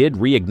eye did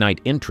reignite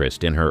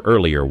interest in her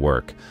earlier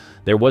work.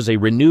 There was a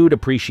renewed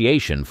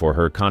appreciation for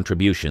her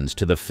contributions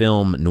to the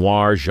film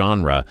noir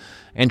genre,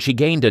 and she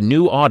gained a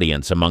new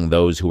audience among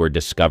those who were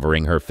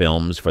discovering her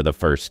films for the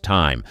first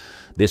time.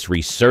 This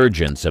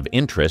resurgence of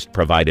interest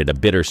provided a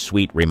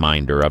bittersweet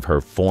reminder of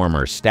her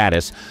former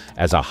status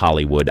as a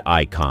Hollywood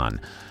icon.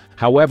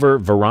 However,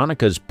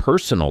 Veronica's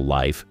personal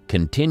life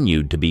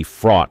continued to be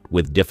fraught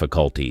with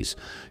difficulties.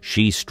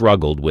 She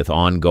struggled with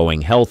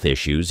ongoing health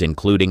issues,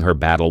 including her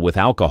battle with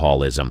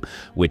alcoholism,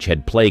 which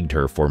had plagued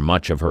her for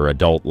much of her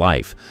adult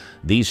life.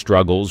 These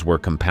struggles were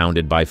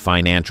compounded by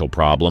financial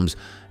problems,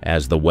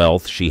 as the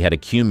wealth she had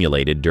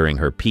accumulated during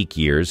her peak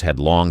years had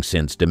long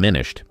since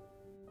diminished.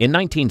 In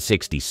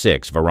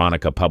 1966,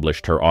 Veronica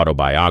published her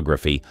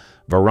autobiography,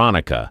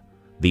 Veronica,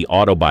 the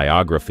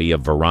Autobiography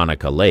of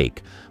Veronica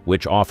Lake,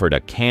 which offered a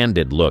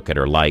candid look at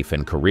her life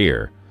and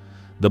career.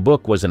 The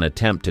book was an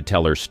attempt to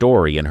tell her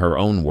story in her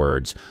own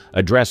words,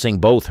 addressing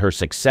both her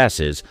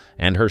successes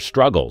and her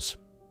struggles.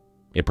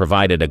 It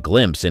provided a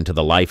glimpse into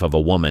the life of a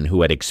woman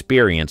who had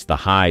experienced the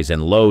highs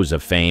and lows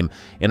of fame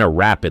in a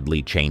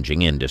rapidly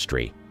changing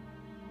industry.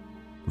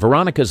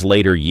 Veronica's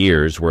later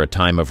years were a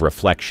time of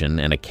reflection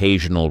and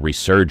occasional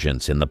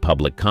resurgence in the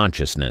public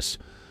consciousness.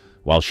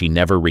 While she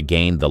never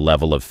regained the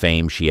level of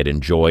fame she had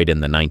enjoyed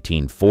in the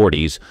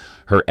 1940s,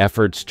 her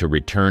efforts to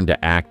return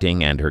to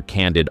acting and her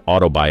candid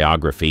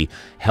autobiography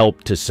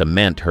helped to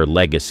cement her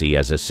legacy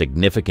as a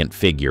significant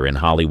figure in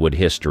Hollywood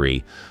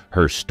history.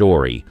 Her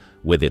story,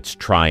 with its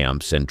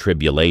triumphs and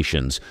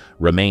tribulations,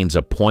 remains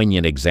a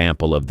poignant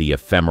example of the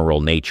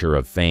ephemeral nature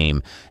of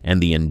fame and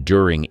the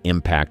enduring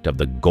impact of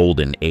the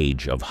golden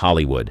age of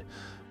Hollywood.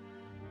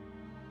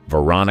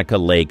 Veronica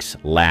Lake's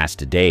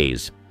last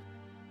days.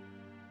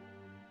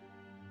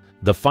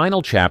 The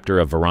final chapter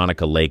of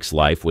Veronica Lake's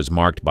life was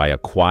marked by a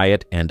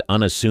quiet and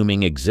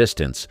unassuming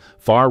existence,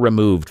 far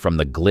removed from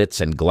the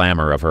glitz and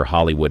glamour of her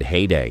Hollywood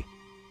heyday.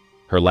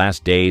 Her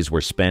last days were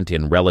spent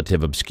in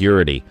relative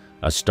obscurity,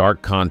 a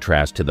stark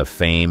contrast to the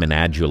fame and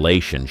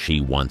adulation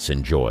she once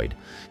enjoyed.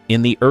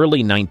 In the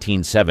early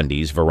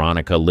 1970s,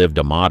 Veronica lived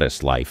a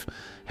modest life,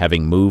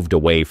 having moved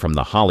away from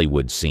the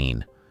Hollywood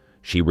scene.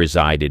 She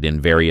resided in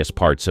various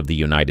parts of the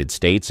United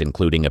States,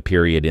 including a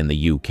period in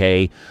the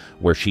UK,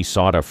 where she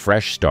sought a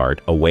fresh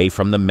start away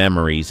from the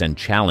memories and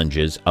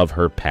challenges of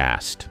her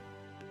past.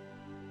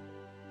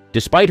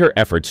 Despite her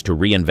efforts to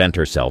reinvent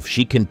herself,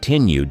 she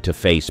continued to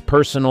face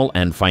personal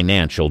and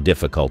financial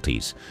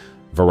difficulties.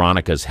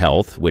 Veronica's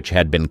health, which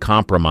had been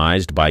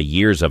compromised by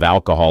years of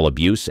alcohol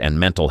abuse and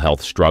mental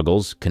health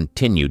struggles,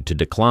 continued to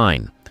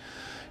decline.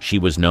 She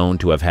was known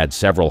to have had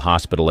several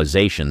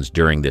hospitalizations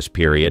during this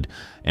period,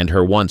 and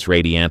her once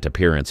radiant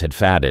appearance had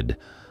faded,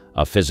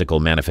 a physical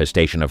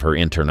manifestation of her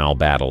internal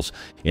battles.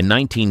 In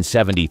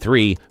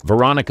 1973,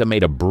 Veronica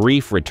made a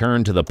brief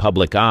return to the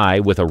public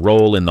eye with a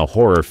role in the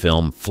horror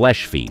film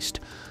Flesh Feast.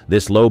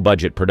 This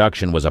low-budget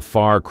production was a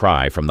far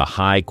cry from the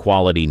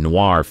high-quality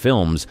noir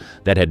films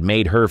that had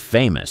made her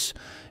famous.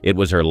 It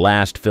was her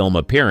last film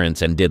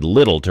appearance and did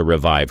little to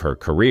revive her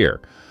career.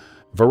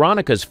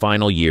 Veronica's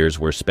final years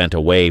were spent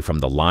away from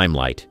the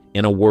limelight,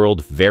 in a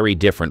world very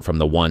different from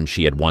the one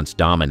she had once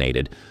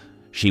dominated.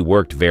 She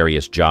worked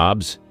various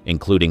jobs,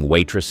 including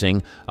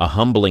waitressing, a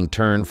humbling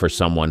turn for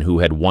someone who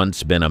had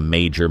once been a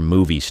major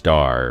movie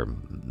star.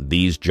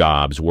 These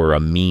jobs were a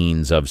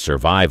means of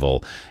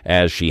survival,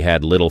 as she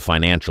had little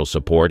financial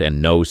support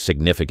and no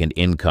significant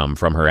income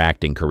from her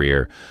acting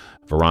career.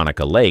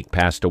 Veronica Lake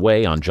passed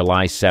away on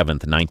July 7,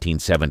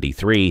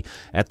 1973,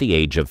 at the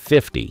age of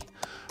 50.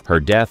 Her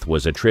death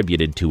was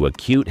attributed to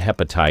acute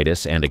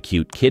hepatitis and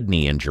acute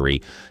kidney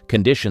injury,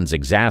 conditions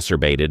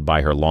exacerbated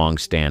by her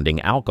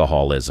long-standing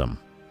alcoholism.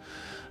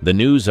 The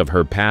news of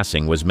her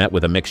passing was met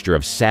with a mixture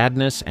of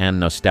sadness and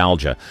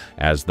nostalgia,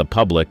 as the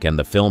public and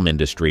the film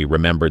industry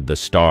remembered the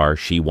star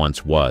she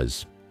once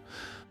was.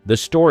 The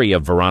story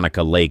of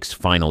Veronica Lake's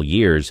final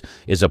years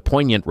is a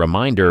poignant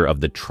reminder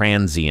of the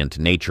transient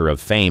nature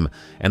of fame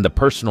and the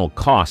personal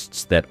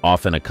costs that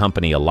often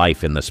accompany a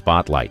life in the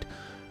spotlight.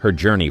 Her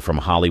journey from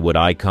Hollywood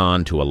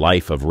icon to a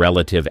life of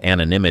relative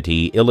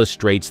anonymity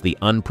illustrates the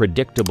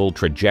unpredictable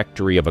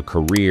trajectory of a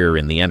career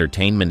in the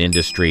entertainment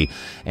industry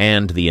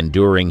and the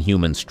enduring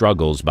human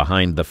struggles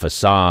behind the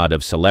facade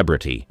of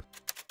celebrity.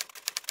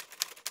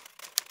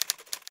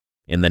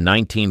 In the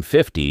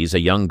 1950s, a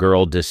young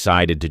girl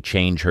decided to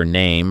change her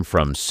name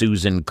from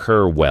Susan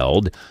Kerr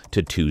Weld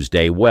to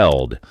Tuesday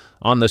Weld.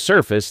 On the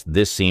surface,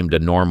 this seemed a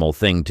normal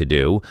thing to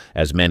do,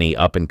 as many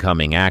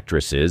up-and-coming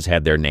actresses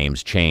had their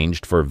names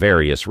changed for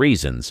various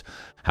reasons.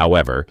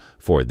 However,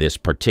 for this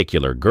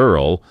particular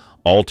girl,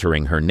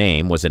 altering her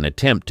name was an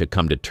attempt to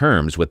come to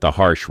terms with the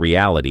harsh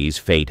realities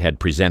fate had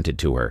presented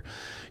to her.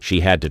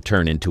 She had to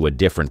turn into a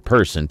different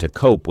person to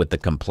cope with the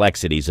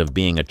complexities of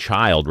being a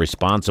child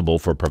responsible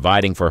for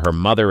providing for her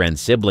mother and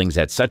siblings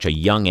at such a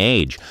young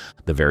age.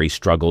 The very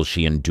struggles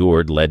she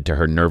endured led to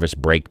her nervous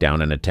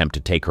breakdown and attempt to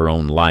take her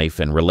own life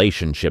and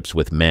relationships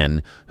with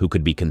men who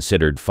could be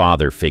considered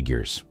father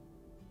figures.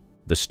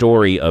 The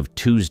story of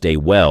Tuesday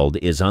Weld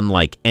is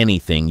unlike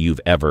anything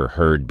you've ever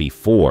heard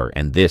before,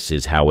 and this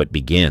is how it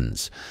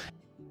begins.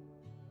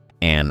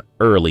 An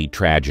early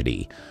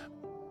tragedy.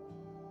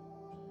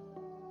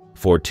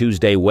 For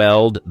Tuesday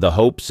Weld, the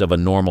hopes of a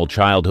normal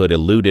childhood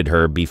eluded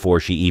her before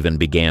she even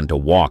began to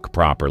walk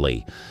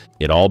properly.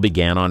 It all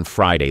began on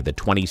Friday, the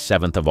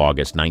 27th of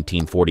August,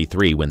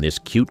 1943, when this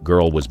cute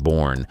girl was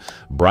born.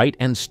 Bright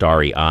and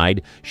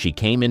starry-eyed, she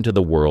came into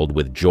the world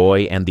with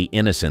joy and the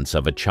innocence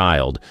of a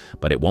child,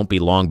 but it won't be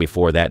long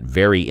before that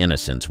very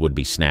innocence would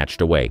be snatched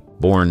away.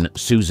 Born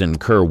Susan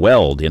Kerr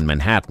Weld in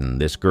Manhattan,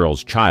 this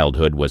girl's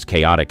childhood was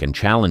chaotic and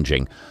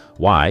challenging.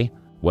 Why?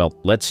 Well,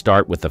 let's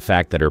start with the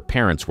fact that her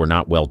parents were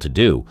not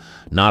well-to-do.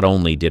 Not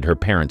only did her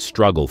parents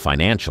struggle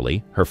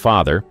financially, her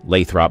father,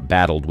 Lathrop,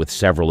 battled with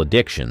several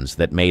addictions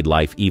that made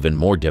life even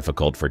more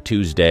difficult for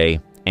Tuesday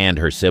and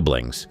her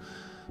siblings.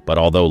 But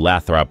although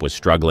Lathrop was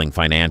struggling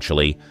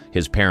financially,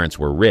 his parents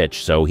were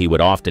rich, so he would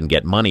often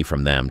get money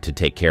from them to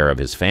take care of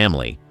his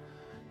family.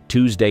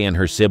 Tuesday and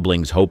her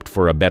siblings hoped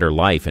for a better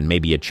life and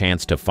maybe a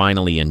chance to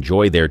finally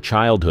enjoy their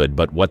childhood,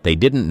 but what they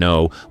didn't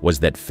know was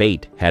that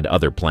fate had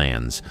other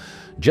plans.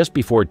 Just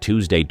before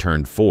Tuesday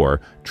turned 4,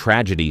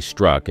 tragedy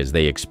struck as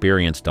they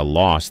experienced a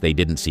loss they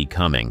didn't see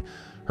coming.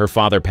 Her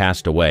father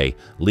passed away,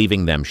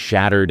 leaving them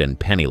shattered and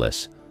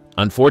penniless.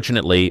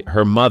 Unfortunately,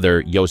 her mother,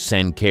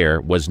 Yosen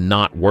Kerr, was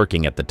not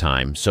working at the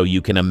time, so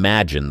you can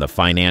imagine the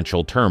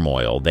financial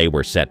turmoil they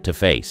were set to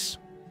face.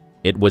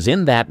 It was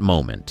in that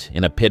moment,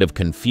 in a pit of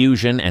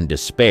confusion and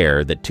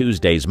despair, that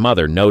Tuesday's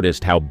mother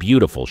noticed how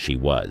beautiful she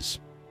was.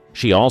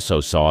 She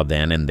also saw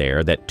then and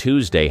there that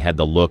Tuesday had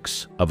the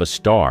looks of a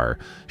star.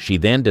 She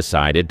then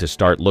decided to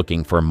start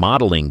looking for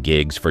modeling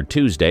gigs for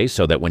Tuesday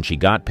so that when she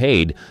got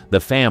paid, the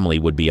family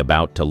would be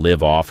about to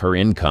live off her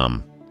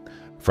income.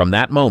 From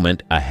that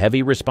moment, a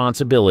heavy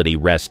responsibility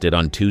rested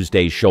on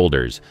Tuesday's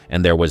shoulders,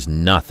 and there was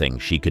nothing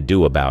she could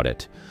do about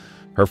it.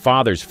 Her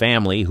father's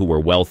family, who were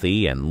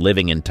wealthy and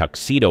living in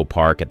Tuxedo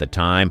Park at the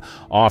time,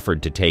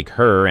 offered to take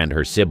her and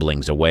her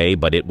siblings away,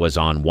 but it was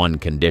on one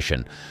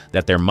condition,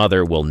 that their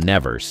mother will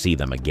never see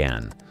them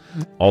again.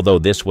 Although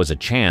this was a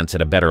chance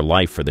at a better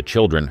life for the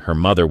children, her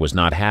mother was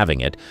not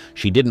having it.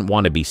 She didn't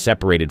want to be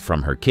separated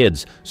from her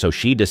kids, so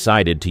she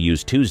decided to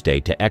use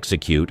Tuesday to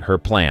execute her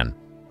plan.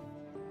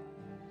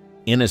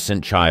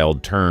 Innocent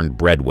child turned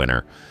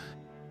breadwinner.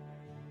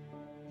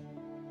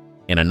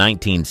 In a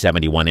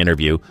 1971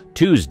 interview,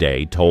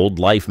 Tuesday told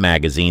Life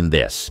magazine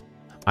this: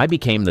 "I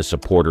became the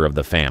supporter of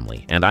the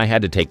family, and I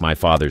had to take my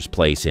father's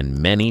place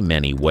in many,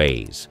 many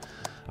ways.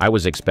 I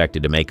was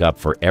expected to make up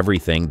for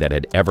everything that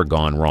had ever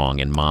gone wrong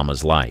in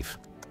Mama's life."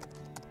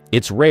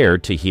 It's rare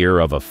to hear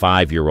of a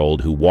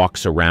 5-year-old who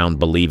walks around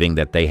believing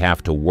that they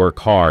have to work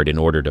hard in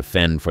order to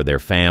fend for their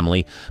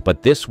family,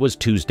 but this was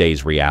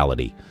Tuesday's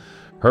reality.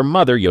 Her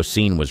mother,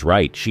 Yosine, was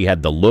right. She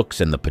had the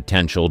looks and the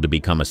potential to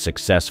become a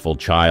successful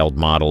child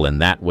model,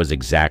 and that was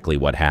exactly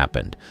what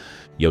happened.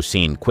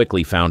 Yosine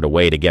quickly found a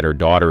way to get her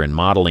daughter in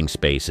modeling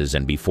spaces,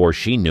 and before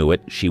she knew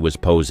it, she was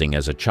posing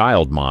as a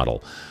child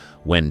model.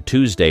 When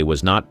Tuesday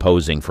was not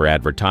posing for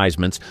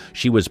advertisements,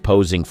 she was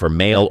posing for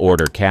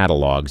mail-order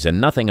catalogs, and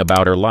nothing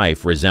about her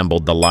life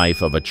resembled the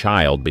life of a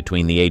child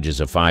between the ages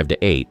of 5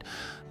 to 8.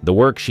 The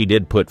work she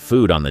did put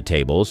food on the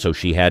table, so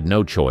she had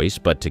no choice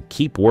but to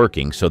keep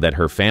working so that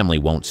her family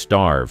won't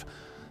starve.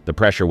 The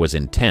pressure was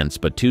intense,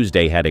 but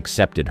Tuesday had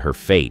accepted her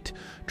fate.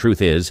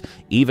 Truth is,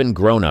 even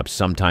grown-ups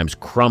sometimes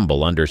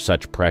crumble under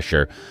such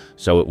pressure,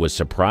 so it was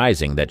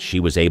surprising that she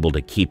was able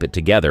to keep it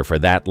together for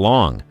that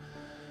long.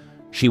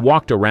 She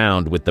walked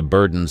around with the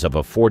burdens of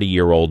a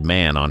 40-year-old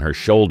man on her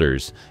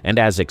shoulders, and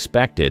as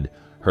expected,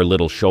 her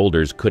little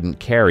shoulders couldn't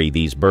carry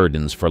these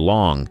burdens for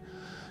long.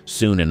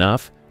 Soon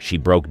enough, she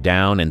broke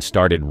down and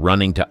started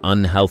running to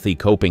unhealthy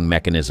coping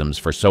mechanisms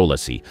for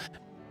solace.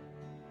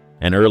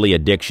 An early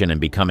addiction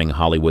and becoming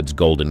Hollywood's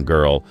golden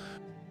girl.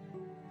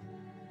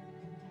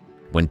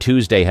 When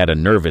Tuesday had a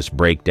nervous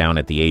breakdown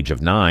at the age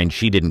of 9,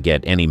 she didn't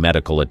get any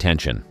medical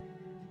attention.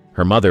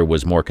 Her mother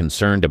was more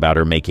concerned about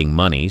her making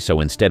money,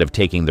 so instead of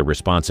taking the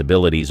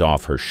responsibilities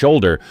off her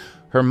shoulder,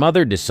 her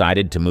mother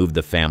decided to move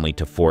the family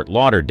to Fort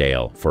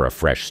Lauderdale for a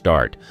fresh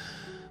start.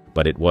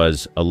 But it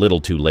was a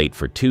little too late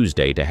for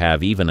Tuesday to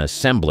have even a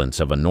semblance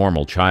of a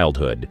normal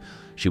childhood.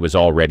 She was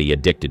already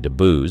addicted to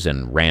booze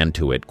and ran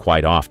to it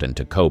quite often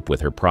to cope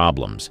with her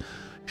problems.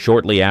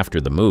 Shortly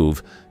after the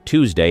move,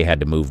 Tuesday had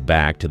to move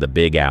back to the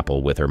Big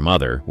Apple with her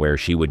mother, where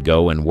she would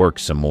go and work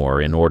some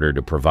more in order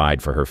to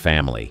provide for her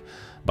family.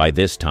 By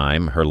this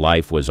time, her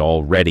life was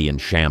already in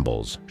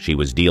shambles. She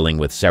was dealing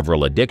with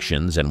several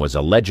addictions and was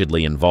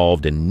allegedly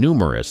involved in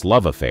numerous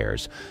love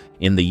affairs.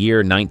 In the year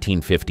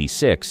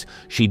 1956,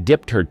 she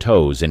dipped her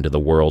toes into the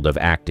world of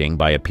acting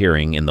by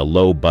appearing in the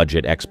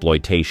low-budget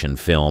exploitation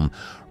film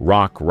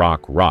Rock,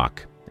 Rock,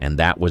 Rock, and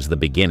that was the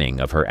beginning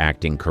of her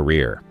acting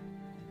career.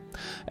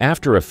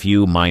 After a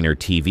few minor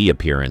TV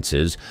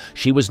appearances,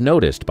 she was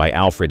noticed by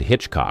Alfred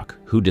Hitchcock,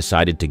 who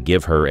decided to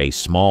give her a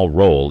small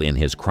role in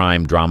his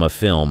crime drama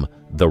film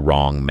The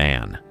Wrong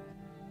Man.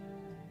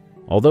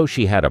 Although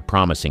she had a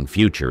promising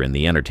future in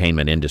the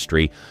entertainment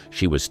industry,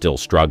 she was still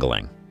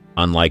struggling.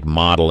 Unlike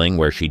modeling,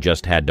 where she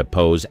just had to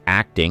pose,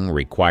 acting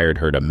required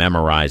her to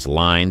memorize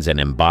lines and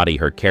embody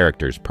her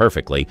characters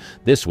perfectly.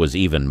 This was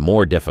even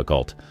more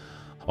difficult.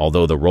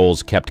 Although the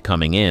roles kept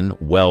coming in,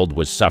 Weld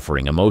was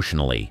suffering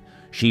emotionally.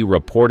 She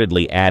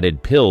reportedly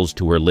added pills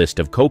to her list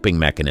of coping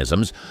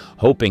mechanisms,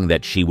 hoping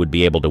that she would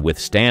be able to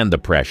withstand the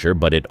pressure,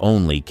 but it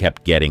only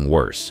kept getting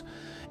worse.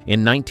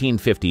 In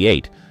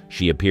 1958,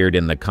 she appeared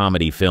in the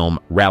comedy film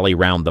Rally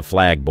Round the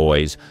Flag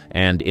Boys,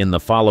 and in the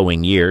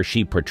following year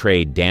she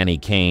portrayed Danny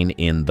Kaye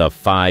in The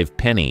 5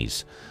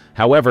 Pennies.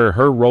 However,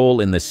 her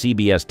role in the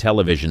CBS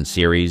television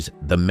series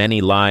The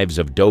Many Lives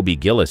of Dobie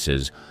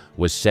Gillis's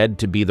was said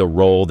to be the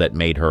role that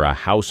made her a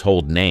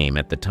household name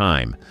at the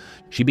time.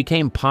 She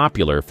became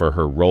popular for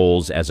her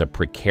roles as a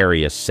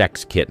precarious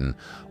sex kitten.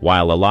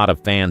 While a lot of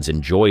fans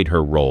enjoyed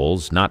her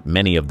roles, not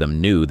many of them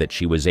knew that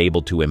she was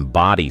able to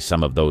embody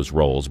some of those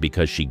roles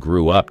because she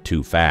grew up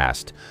too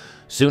fast.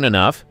 Soon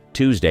enough,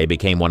 Tuesday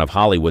became one of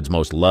Hollywood's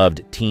most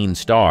loved teen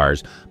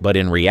stars, but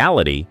in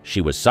reality,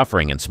 she was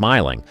suffering and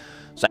smiling.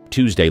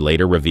 Tuesday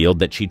later revealed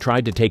that she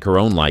tried to take her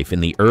own life in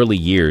the early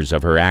years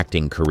of her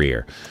acting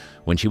career.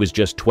 When she was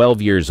just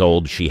 12 years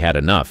old, she had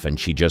enough and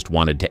she just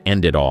wanted to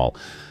end it all.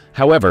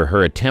 However,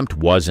 her attempt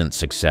wasn't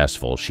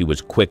successful. She was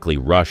quickly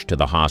rushed to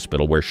the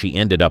hospital where she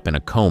ended up in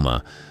a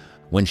coma.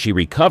 When she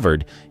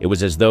recovered, it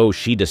was as though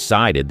she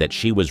decided that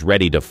she was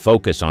ready to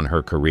focus on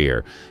her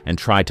career and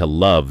try to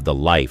love the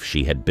life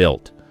she had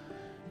built.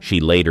 She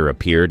later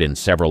appeared in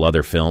several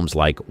other films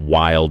like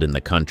Wild in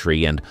the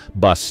Country and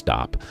Bus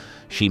Stop.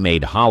 She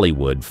made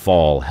Hollywood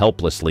fall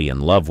helplessly in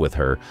love with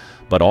her,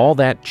 but all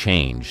that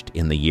changed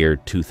in the year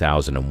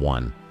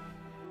 2001.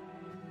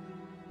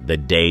 The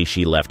day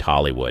she left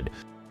Hollywood.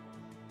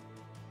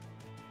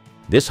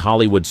 This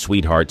Hollywood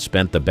sweetheart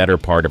spent the better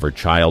part of her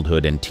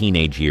childhood and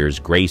teenage years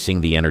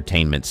gracing the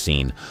entertainment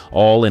scene,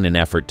 all in an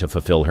effort to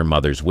fulfill her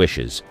mother's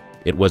wishes.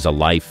 It was a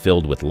life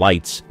filled with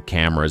lights,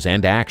 cameras,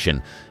 and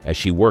action as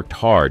she worked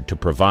hard to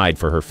provide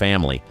for her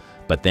family.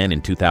 But then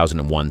in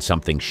 2001,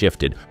 something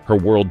shifted. Her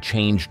world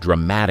changed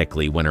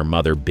dramatically when her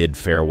mother bid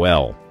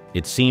farewell.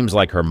 It seems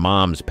like her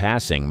mom's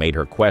passing made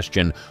her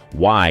question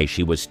why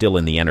she was still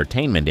in the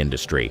entertainment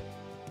industry.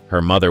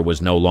 Her mother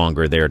was no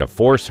longer there to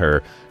force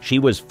her. She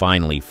was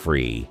finally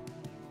free.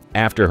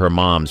 After her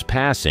mom's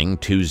passing,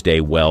 Tuesday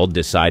Weld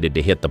decided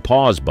to hit the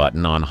pause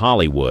button on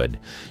Hollywood.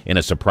 In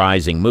a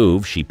surprising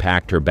move, she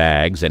packed her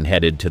bags and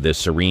headed to the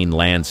serene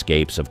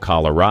landscapes of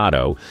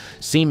Colorado,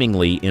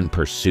 seemingly in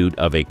pursuit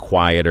of a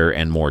quieter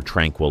and more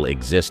tranquil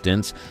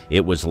existence.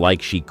 It was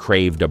like she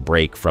craved a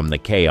break from the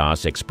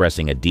chaos,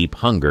 expressing a deep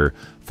hunger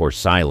for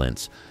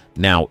silence.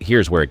 Now,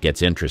 here's where it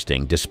gets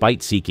interesting.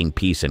 Despite seeking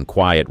peace and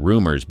quiet,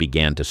 rumors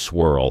began to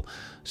swirl.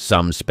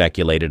 Some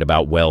speculated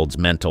about Weld's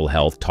mental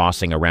health,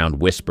 tossing around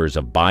whispers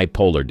of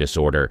bipolar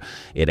disorder.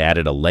 It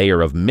added a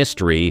layer of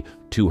mystery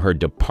to her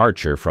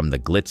departure from the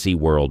glitzy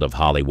world of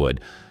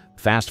Hollywood.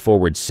 Fast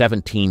forward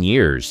 17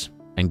 years,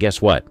 and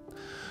guess what?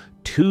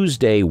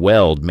 Tuesday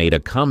Weld made a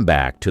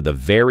comeback to the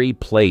very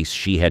place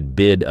she had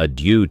bid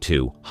adieu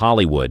to,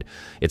 Hollywood.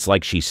 It's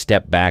like she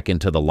stepped back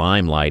into the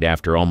limelight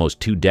after almost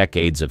 2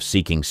 decades of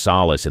seeking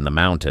solace in the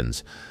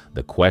mountains.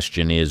 The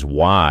question is,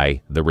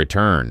 why the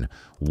return?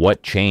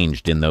 What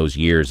changed in those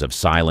years of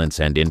silence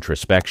and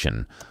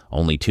introspection?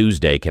 Only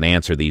Tuesday can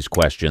answer these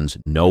questions.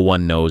 No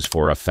one knows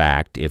for a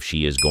fact if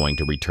she is going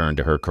to return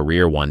to her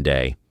career one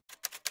day.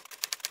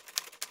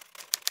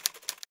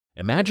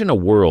 Imagine a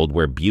world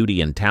where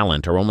beauty and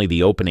talent are only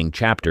the opening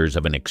chapters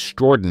of an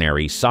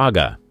extraordinary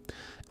saga.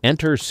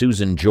 Enter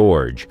Susan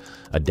George,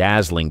 a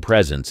dazzling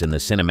presence in the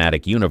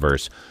cinematic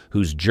universe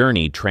whose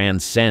journey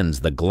transcends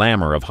the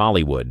glamour of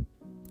Hollywood.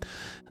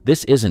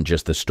 This isn't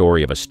just the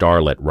story of a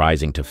starlet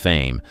rising to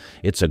fame.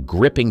 It's a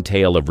gripping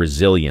tale of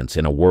resilience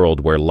in a world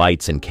where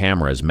lights and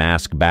cameras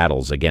mask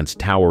battles against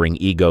towering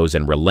egos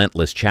and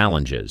relentless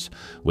challenges.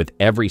 With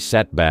every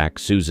setback,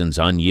 Susan's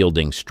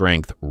unyielding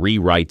strength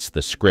rewrites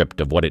the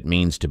script of what it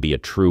means to be a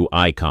true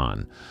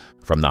icon.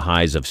 From the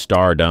highs of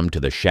stardom to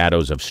the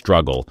shadows of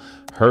struggle,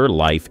 her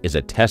life is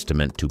a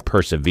testament to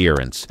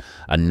perseverance,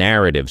 a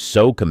narrative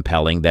so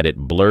compelling that it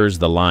blurs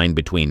the line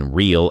between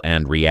real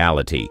and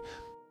reality.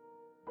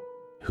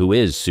 Who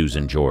is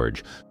Susan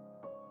George?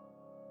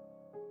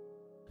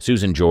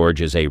 Susan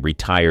George is a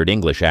retired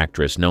English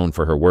actress known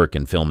for her work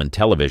in film and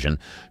television.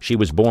 She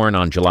was born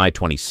on July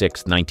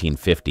 26,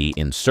 1950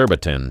 in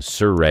Surbiton,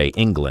 Surrey,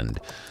 England.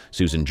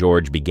 Susan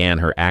George began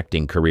her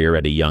acting career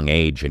at a young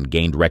age and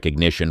gained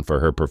recognition for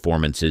her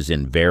performances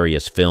in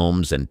various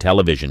films and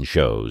television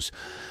shows.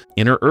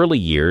 In her early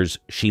years,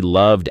 she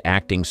loved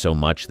acting so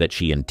much that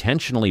she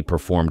intentionally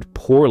performed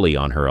poorly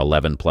on her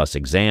 11+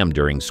 exam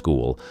during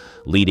school,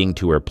 leading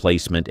to her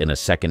placement in a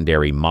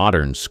secondary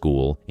modern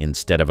school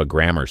instead of a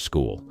grammar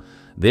school.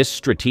 This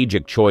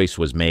strategic choice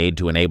was made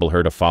to enable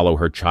her to follow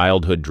her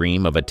childhood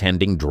dream of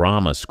attending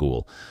drama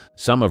school.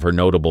 Some of her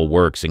notable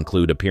works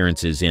include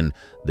appearances in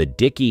The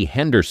Dickie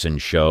Henderson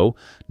Show,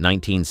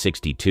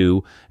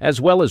 1962,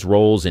 as well as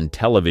roles in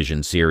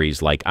television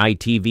series like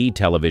ITV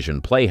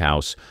Television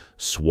Playhouse,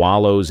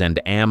 Swallows and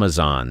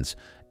Amazons,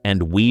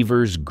 and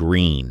Weaver's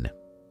Green.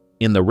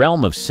 In the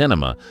realm of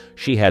cinema,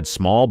 she had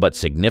small but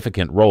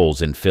significant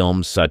roles in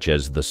films such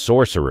as The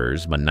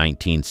Sorcerers,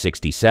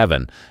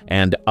 1967,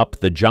 and Up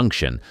the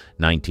Junction,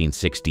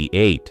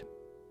 1968.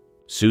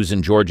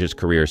 Susan George's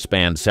career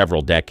spanned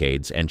several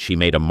decades, and she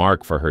made a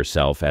mark for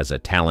herself as a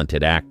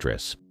talented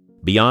actress.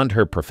 Beyond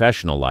her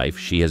professional life,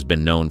 she has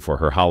been known for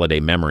her holiday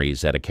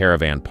memories at a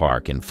caravan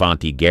park in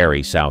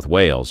Fontegary, South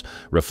Wales,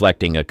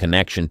 reflecting a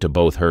connection to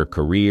both her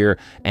career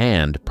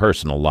and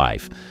personal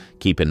life.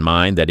 Keep in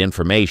mind that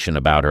information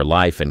about her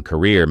life and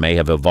career may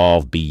have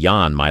evolved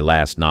beyond my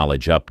last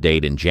knowledge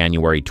update in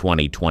January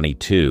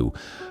 2022.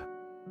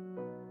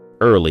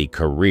 Early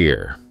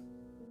career.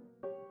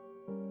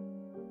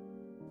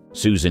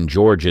 Susan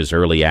George's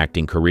early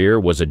acting career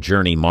was a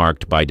journey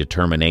marked by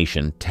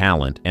determination,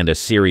 talent, and a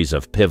series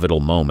of pivotal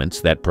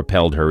moments that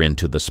propelled her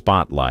into the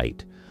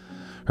spotlight.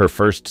 Her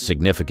first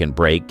significant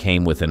break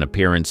came with an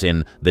appearance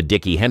in The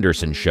Dickie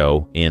Henderson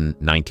Show in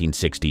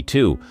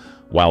 1962.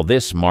 While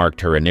this marked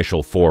her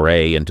initial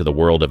foray into the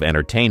world of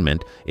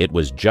entertainment, it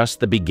was just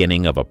the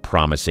beginning of a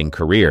promising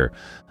career.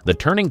 The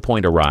turning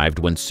point arrived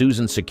when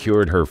Susan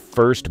secured her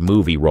first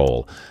movie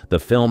role. The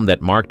film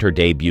that marked her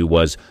debut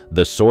was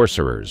The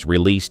Sorcerers,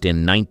 released in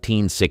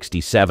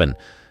 1967.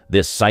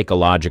 This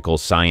psychological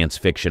science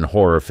fiction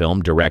horror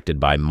film, directed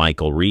by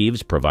Michael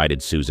Reeves,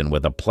 provided Susan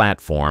with a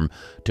platform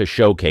to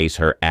showcase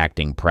her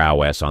acting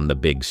prowess on the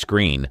big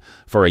screen.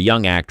 For a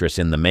young actress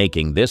in the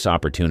making, this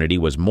opportunity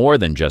was more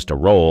than just a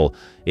role.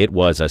 It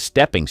was a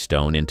stepping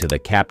stone into the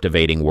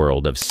captivating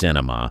world of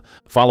cinema.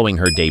 Following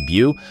her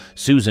debut,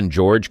 Susan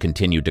George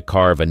continued to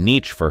carve a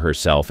niche for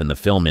herself in the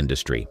film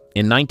industry.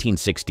 In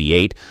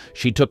 1968,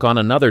 she took on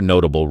another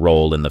notable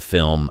role in the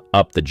film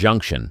Up the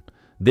Junction.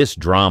 This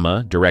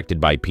drama, directed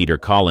by Peter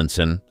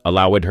Collinson,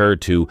 allowed her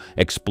to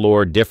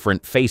explore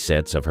different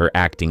facets of her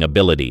acting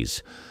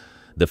abilities.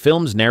 The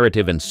film's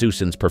narrative and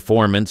Susan's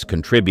performance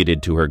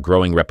contributed to her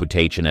growing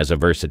reputation as a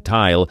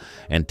versatile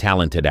and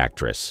talented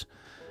actress.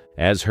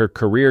 As her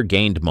career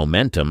gained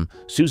momentum,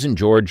 Susan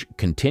George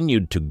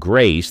continued to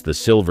grace the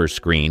silver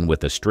screen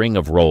with a string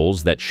of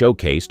roles that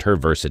showcased her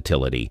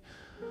versatility.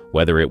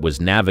 Whether it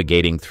was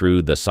navigating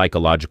through the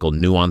psychological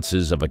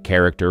nuances of a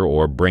character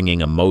or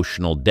bringing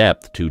emotional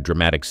depth to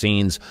dramatic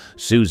scenes,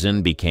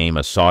 Susan became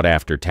a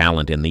sought-after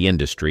talent in the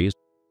industry.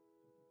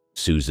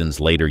 Susan's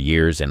later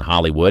years in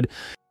Hollywood.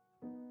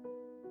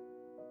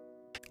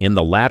 In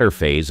the latter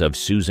phase of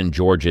Susan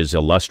George's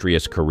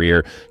illustrious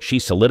career, she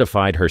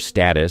solidified her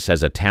status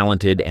as a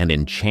talented and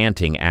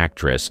enchanting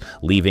actress,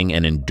 leaving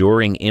an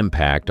enduring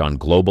impact on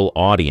global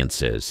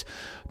audiences.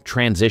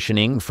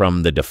 Transitioning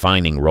from the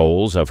defining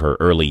roles of her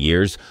early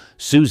years,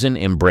 Susan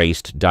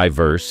embraced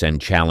diverse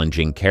and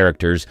challenging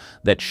characters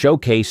that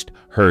showcased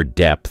her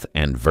depth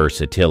and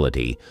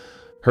versatility.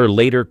 Her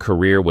later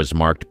career was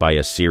marked by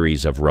a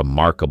series of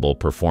remarkable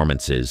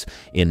performances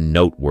in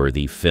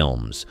noteworthy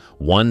films.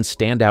 One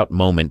standout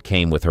moment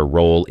came with her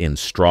role in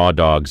Straw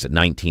Dogs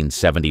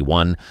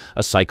 1971,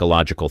 a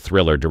psychological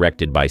thriller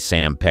directed by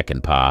Sam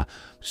Peckinpah.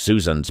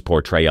 Susan's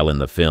portrayal in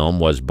the film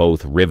was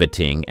both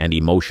riveting and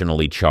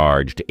emotionally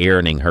charged,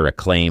 earning her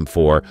acclaim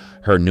for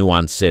her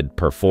nuanced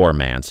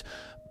performance.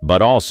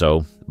 But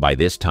also, by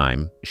this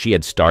time, she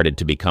had started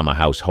to become a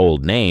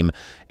household name,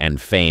 and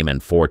fame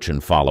and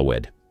fortune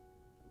followed.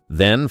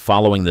 Then,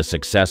 following the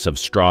success of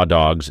Straw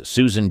Dogs,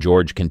 Susan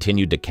George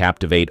continued to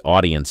captivate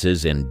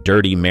audiences in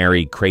Dirty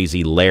Mary,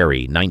 Crazy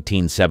Larry,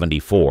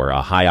 1974,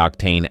 a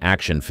high-octane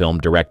action film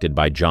directed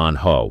by John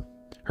Ho.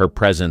 Her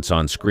presence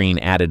on screen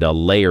added a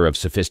layer of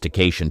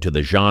sophistication to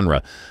the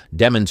genre,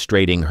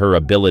 demonstrating her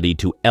ability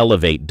to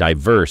elevate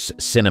diverse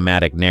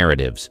cinematic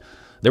narratives.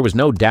 There was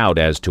no doubt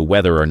as to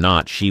whether or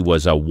not she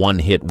was a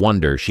one-hit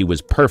wonder. She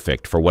was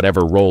perfect for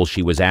whatever role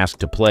she was asked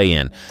to play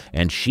in,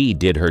 and she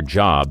did her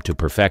job to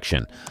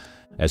perfection.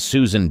 As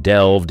Susan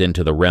delved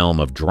into the realm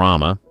of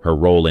drama, her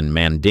role in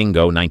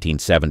Mandingo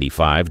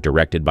 1975,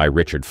 directed by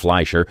Richard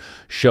Fleischer,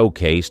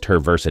 showcased her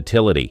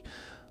versatility.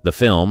 The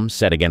film,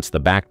 set against the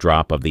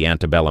backdrop of the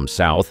antebellum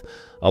South,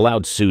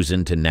 allowed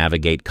Susan to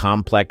navigate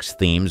complex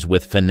themes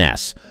with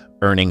finesse,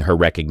 earning her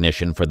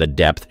recognition for the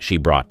depth she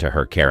brought to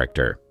her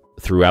character.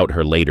 Throughout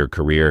her later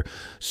career,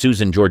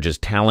 Susan George's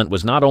talent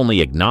was not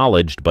only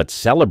acknowledged but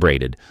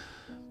celebrated.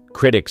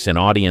 Critics and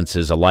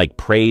audiences alike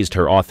praised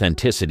her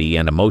authenticity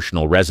and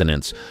emotional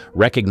resonance,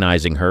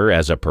 recognizing her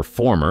as a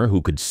performer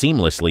who could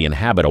seamlessly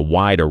inhabit a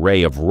wide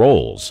array of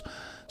roles.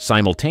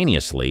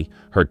 Simultaneously,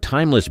 her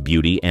timeless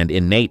beauty and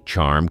innate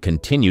charm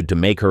continued to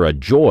make her a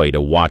joy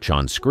to watch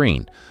on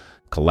screen.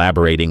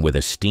 Collaborating with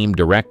esteemed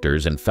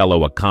directors and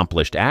fellow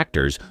accomplished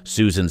actors,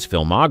 Susan's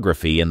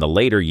filmography in the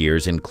later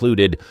years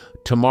included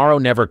Tomorrow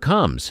Never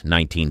Comes,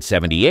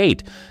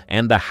 1978,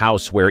 and The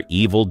House Where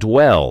Evil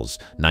Dwells,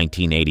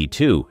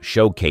 1982,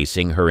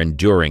 showcasing her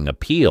enduring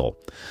appeal.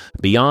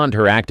 Beyond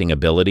her acting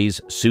abilities,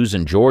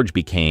 Susan George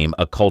became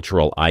a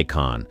cultural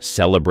icon,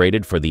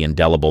 celebrated for the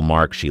indelible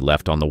mark she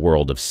left on the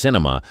world of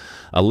cinema,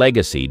 a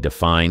legacy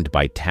defined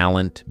by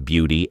talent,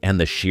 beauty, and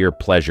the sheer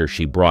pleasure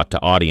she brought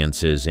to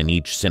audiences in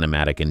each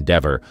cinematic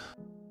endeavor.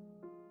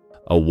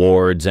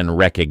 Awards and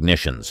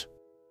recognitions.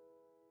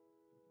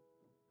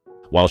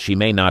 While she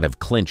may not have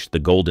clinched the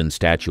golden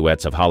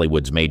statuettes of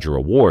Hollywood's major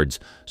awards,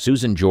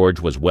 Susan George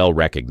was well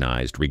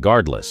recognized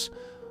regardless.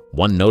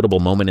 One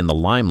notable moment in the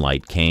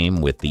limelight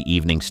came with the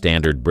Evening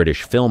Standard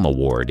British Film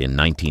Award in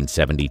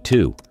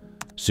 1972.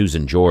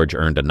 Susan George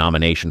earned a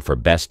nomination for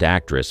Best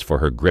Actress for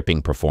her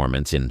gripping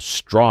performance in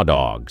Straw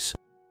Dogs.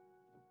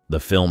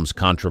 The film's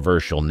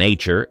controversial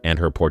nature and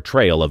her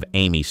portrayal of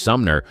Amy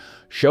Sumner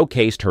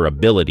showcased her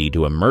ability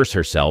to immerse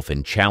herself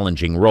in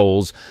challenging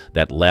roles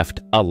that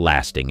left a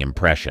lasting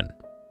impression.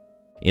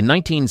 In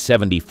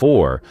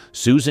 1974,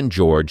 Susan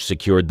George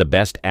secured the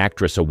Best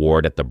Actress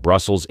Award at the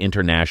Brussels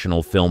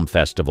International Film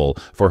Festival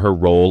for her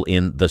role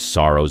in The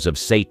Sorrows of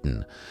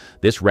Satan.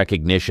 This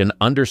recognition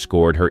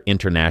underscored her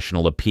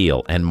international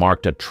appeal and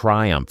marked a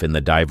triumph in the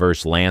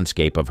diverse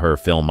landscape of her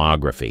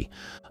filmography.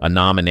 A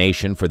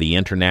nomination for the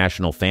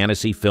International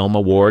Fantasy Film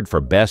Award for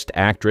Best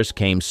Actress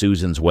came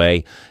Susan's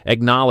way,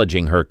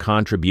 acknowledging her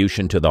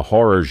contribution to the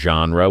horror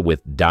genre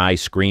with Die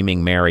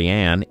Screaming Mary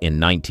Ann in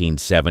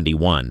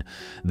 1971.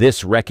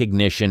 This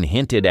recognition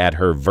hinted at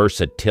her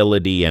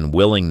versatility and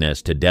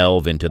willingness to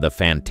delve into the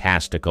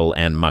fantastical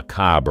and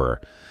macabre.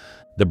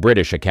 The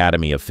British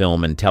Academy of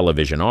Film and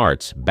Television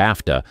Arts,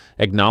 BAFTA,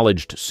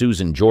 acknowledged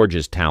Susan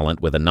George's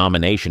talent with a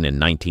nomination in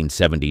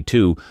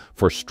 1972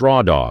 for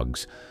Straw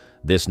Dogs.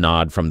 This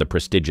nod from the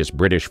prestigious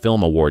British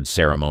Film Awards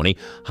ceremony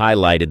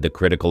highlighted the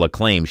critical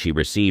acclaim she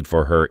received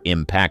for her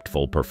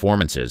impactful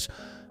performances.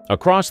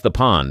 Across the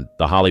pond,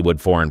 the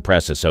Hollywood Foreign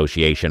Press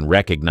Association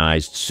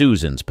recognized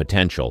Susan's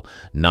potential,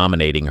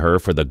 nominating her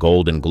for the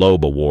Golden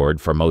Globe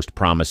Award for Most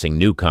Promising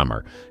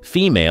Newcomer,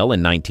 Female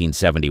in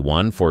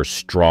 1971 for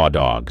Straw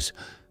Dogs.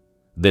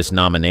 This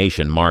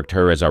nomination marked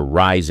her as a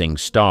rising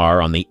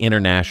star on the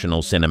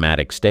international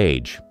cinematic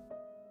stage.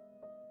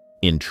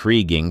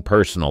 Intriguing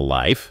personal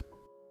life.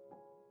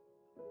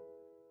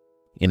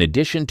 In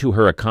addition to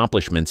her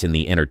accomplishments in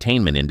the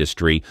entertainment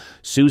industry,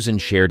 Susan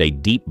shared a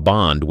deep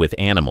bond with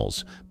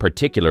animals,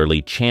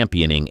 particularly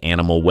championing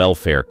animal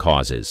welfare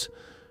causes.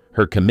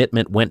 Her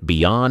commitment went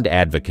beyond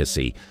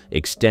advocacy,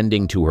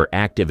 extending to her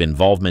active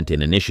involvement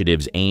in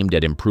initiatives aimed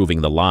at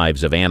improving the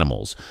lives of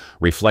animals,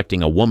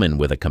 reflecting a woman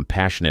with a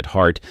compassionate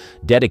heart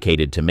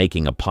dedicated to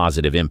making a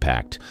positive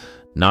impact.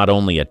 Not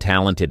only a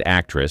talented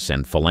actress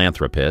and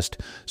philanthropist,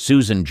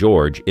 Susan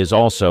George is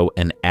also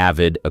an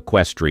avid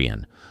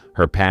equestrian.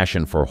 Her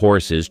passion for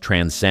horses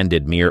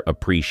transcended mere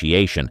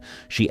appreciation.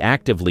 She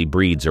actively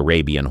breeds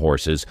Arabian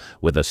horses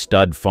with a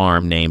stud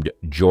farm named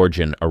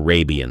Georgian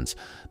Arabians.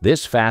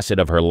 This facet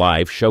of her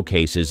life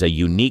showcases a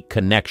unique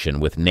connection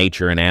with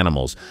nature and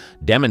animals,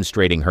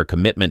 demonstrating her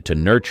commitment to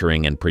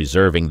nurturing and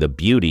preserving the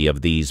beauty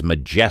of these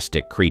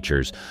majestic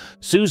creatures.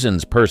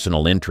 Susan's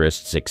personal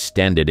interests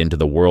extended into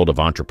the world of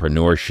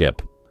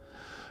entrepreneurship.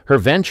 Her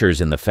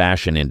ventures in the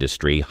fashion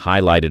industry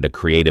highlighted a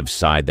creative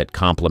side that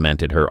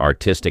complemented her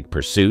artistic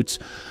pursuits,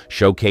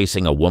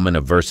 showcasing a woman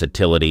of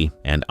versatility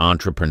and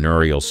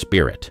entrepreneurial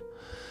spirit.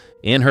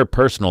 In her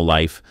personal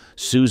life,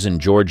 Susan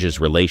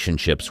George's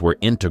relationships were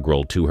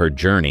integral to her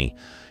journey.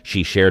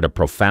 She shared a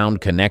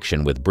profound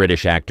connection with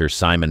British actor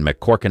Simon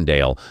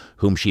McCorkindale,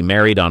 whom she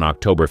married on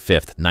October 5,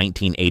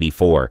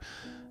 1984.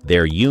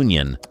 Their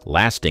union,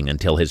 lasting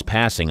until his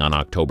passing on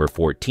October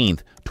 14,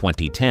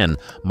 2010,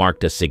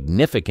 marked a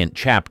significant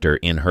chapter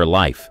in her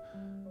life.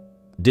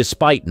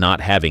 Despite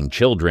not having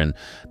children,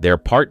 their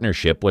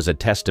partnership was a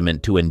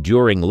testament to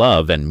enduring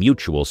love and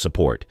mutual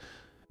support.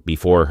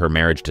 Before her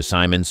marriage to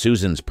Simon,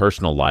 Susan's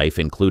personal life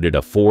included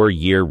a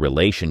 4-year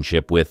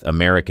relationship with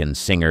American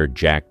singer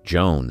Jack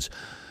Jones.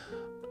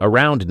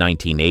 Around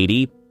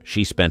 1980,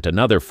 she spent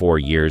another 4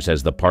 years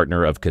as the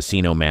partner of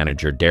casino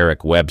manager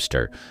Derek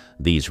Webster.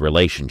 These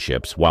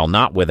relationships, while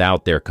not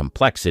without their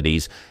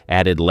complexities,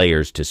 added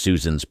layers to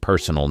Susan's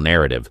personal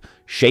narrative,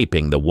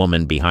 shaping the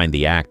woman behind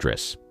the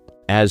actress.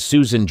 As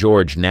Susan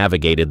George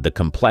navigated the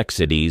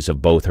complexities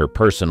of both her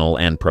personal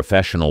and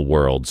professional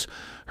worlds,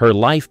 her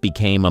life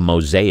became a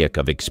mosaic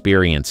of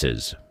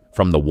experiences,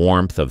 from the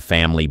warmth of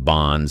family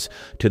bonds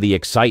to the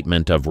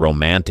excitement of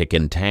romantic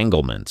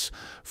entanglements,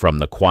 from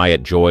the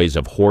quiet joys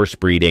of horse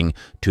breeding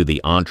to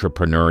the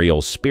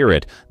entrepreneurial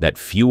spirit that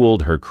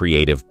fueled her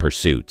creative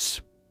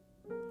pursuits.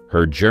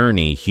 Her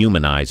journey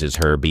humanizes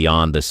her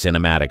beyond the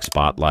cinematic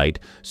spotlight.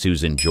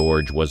 Susan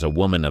George was a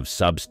woman of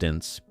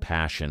substance,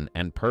 passion,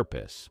 and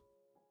purpose.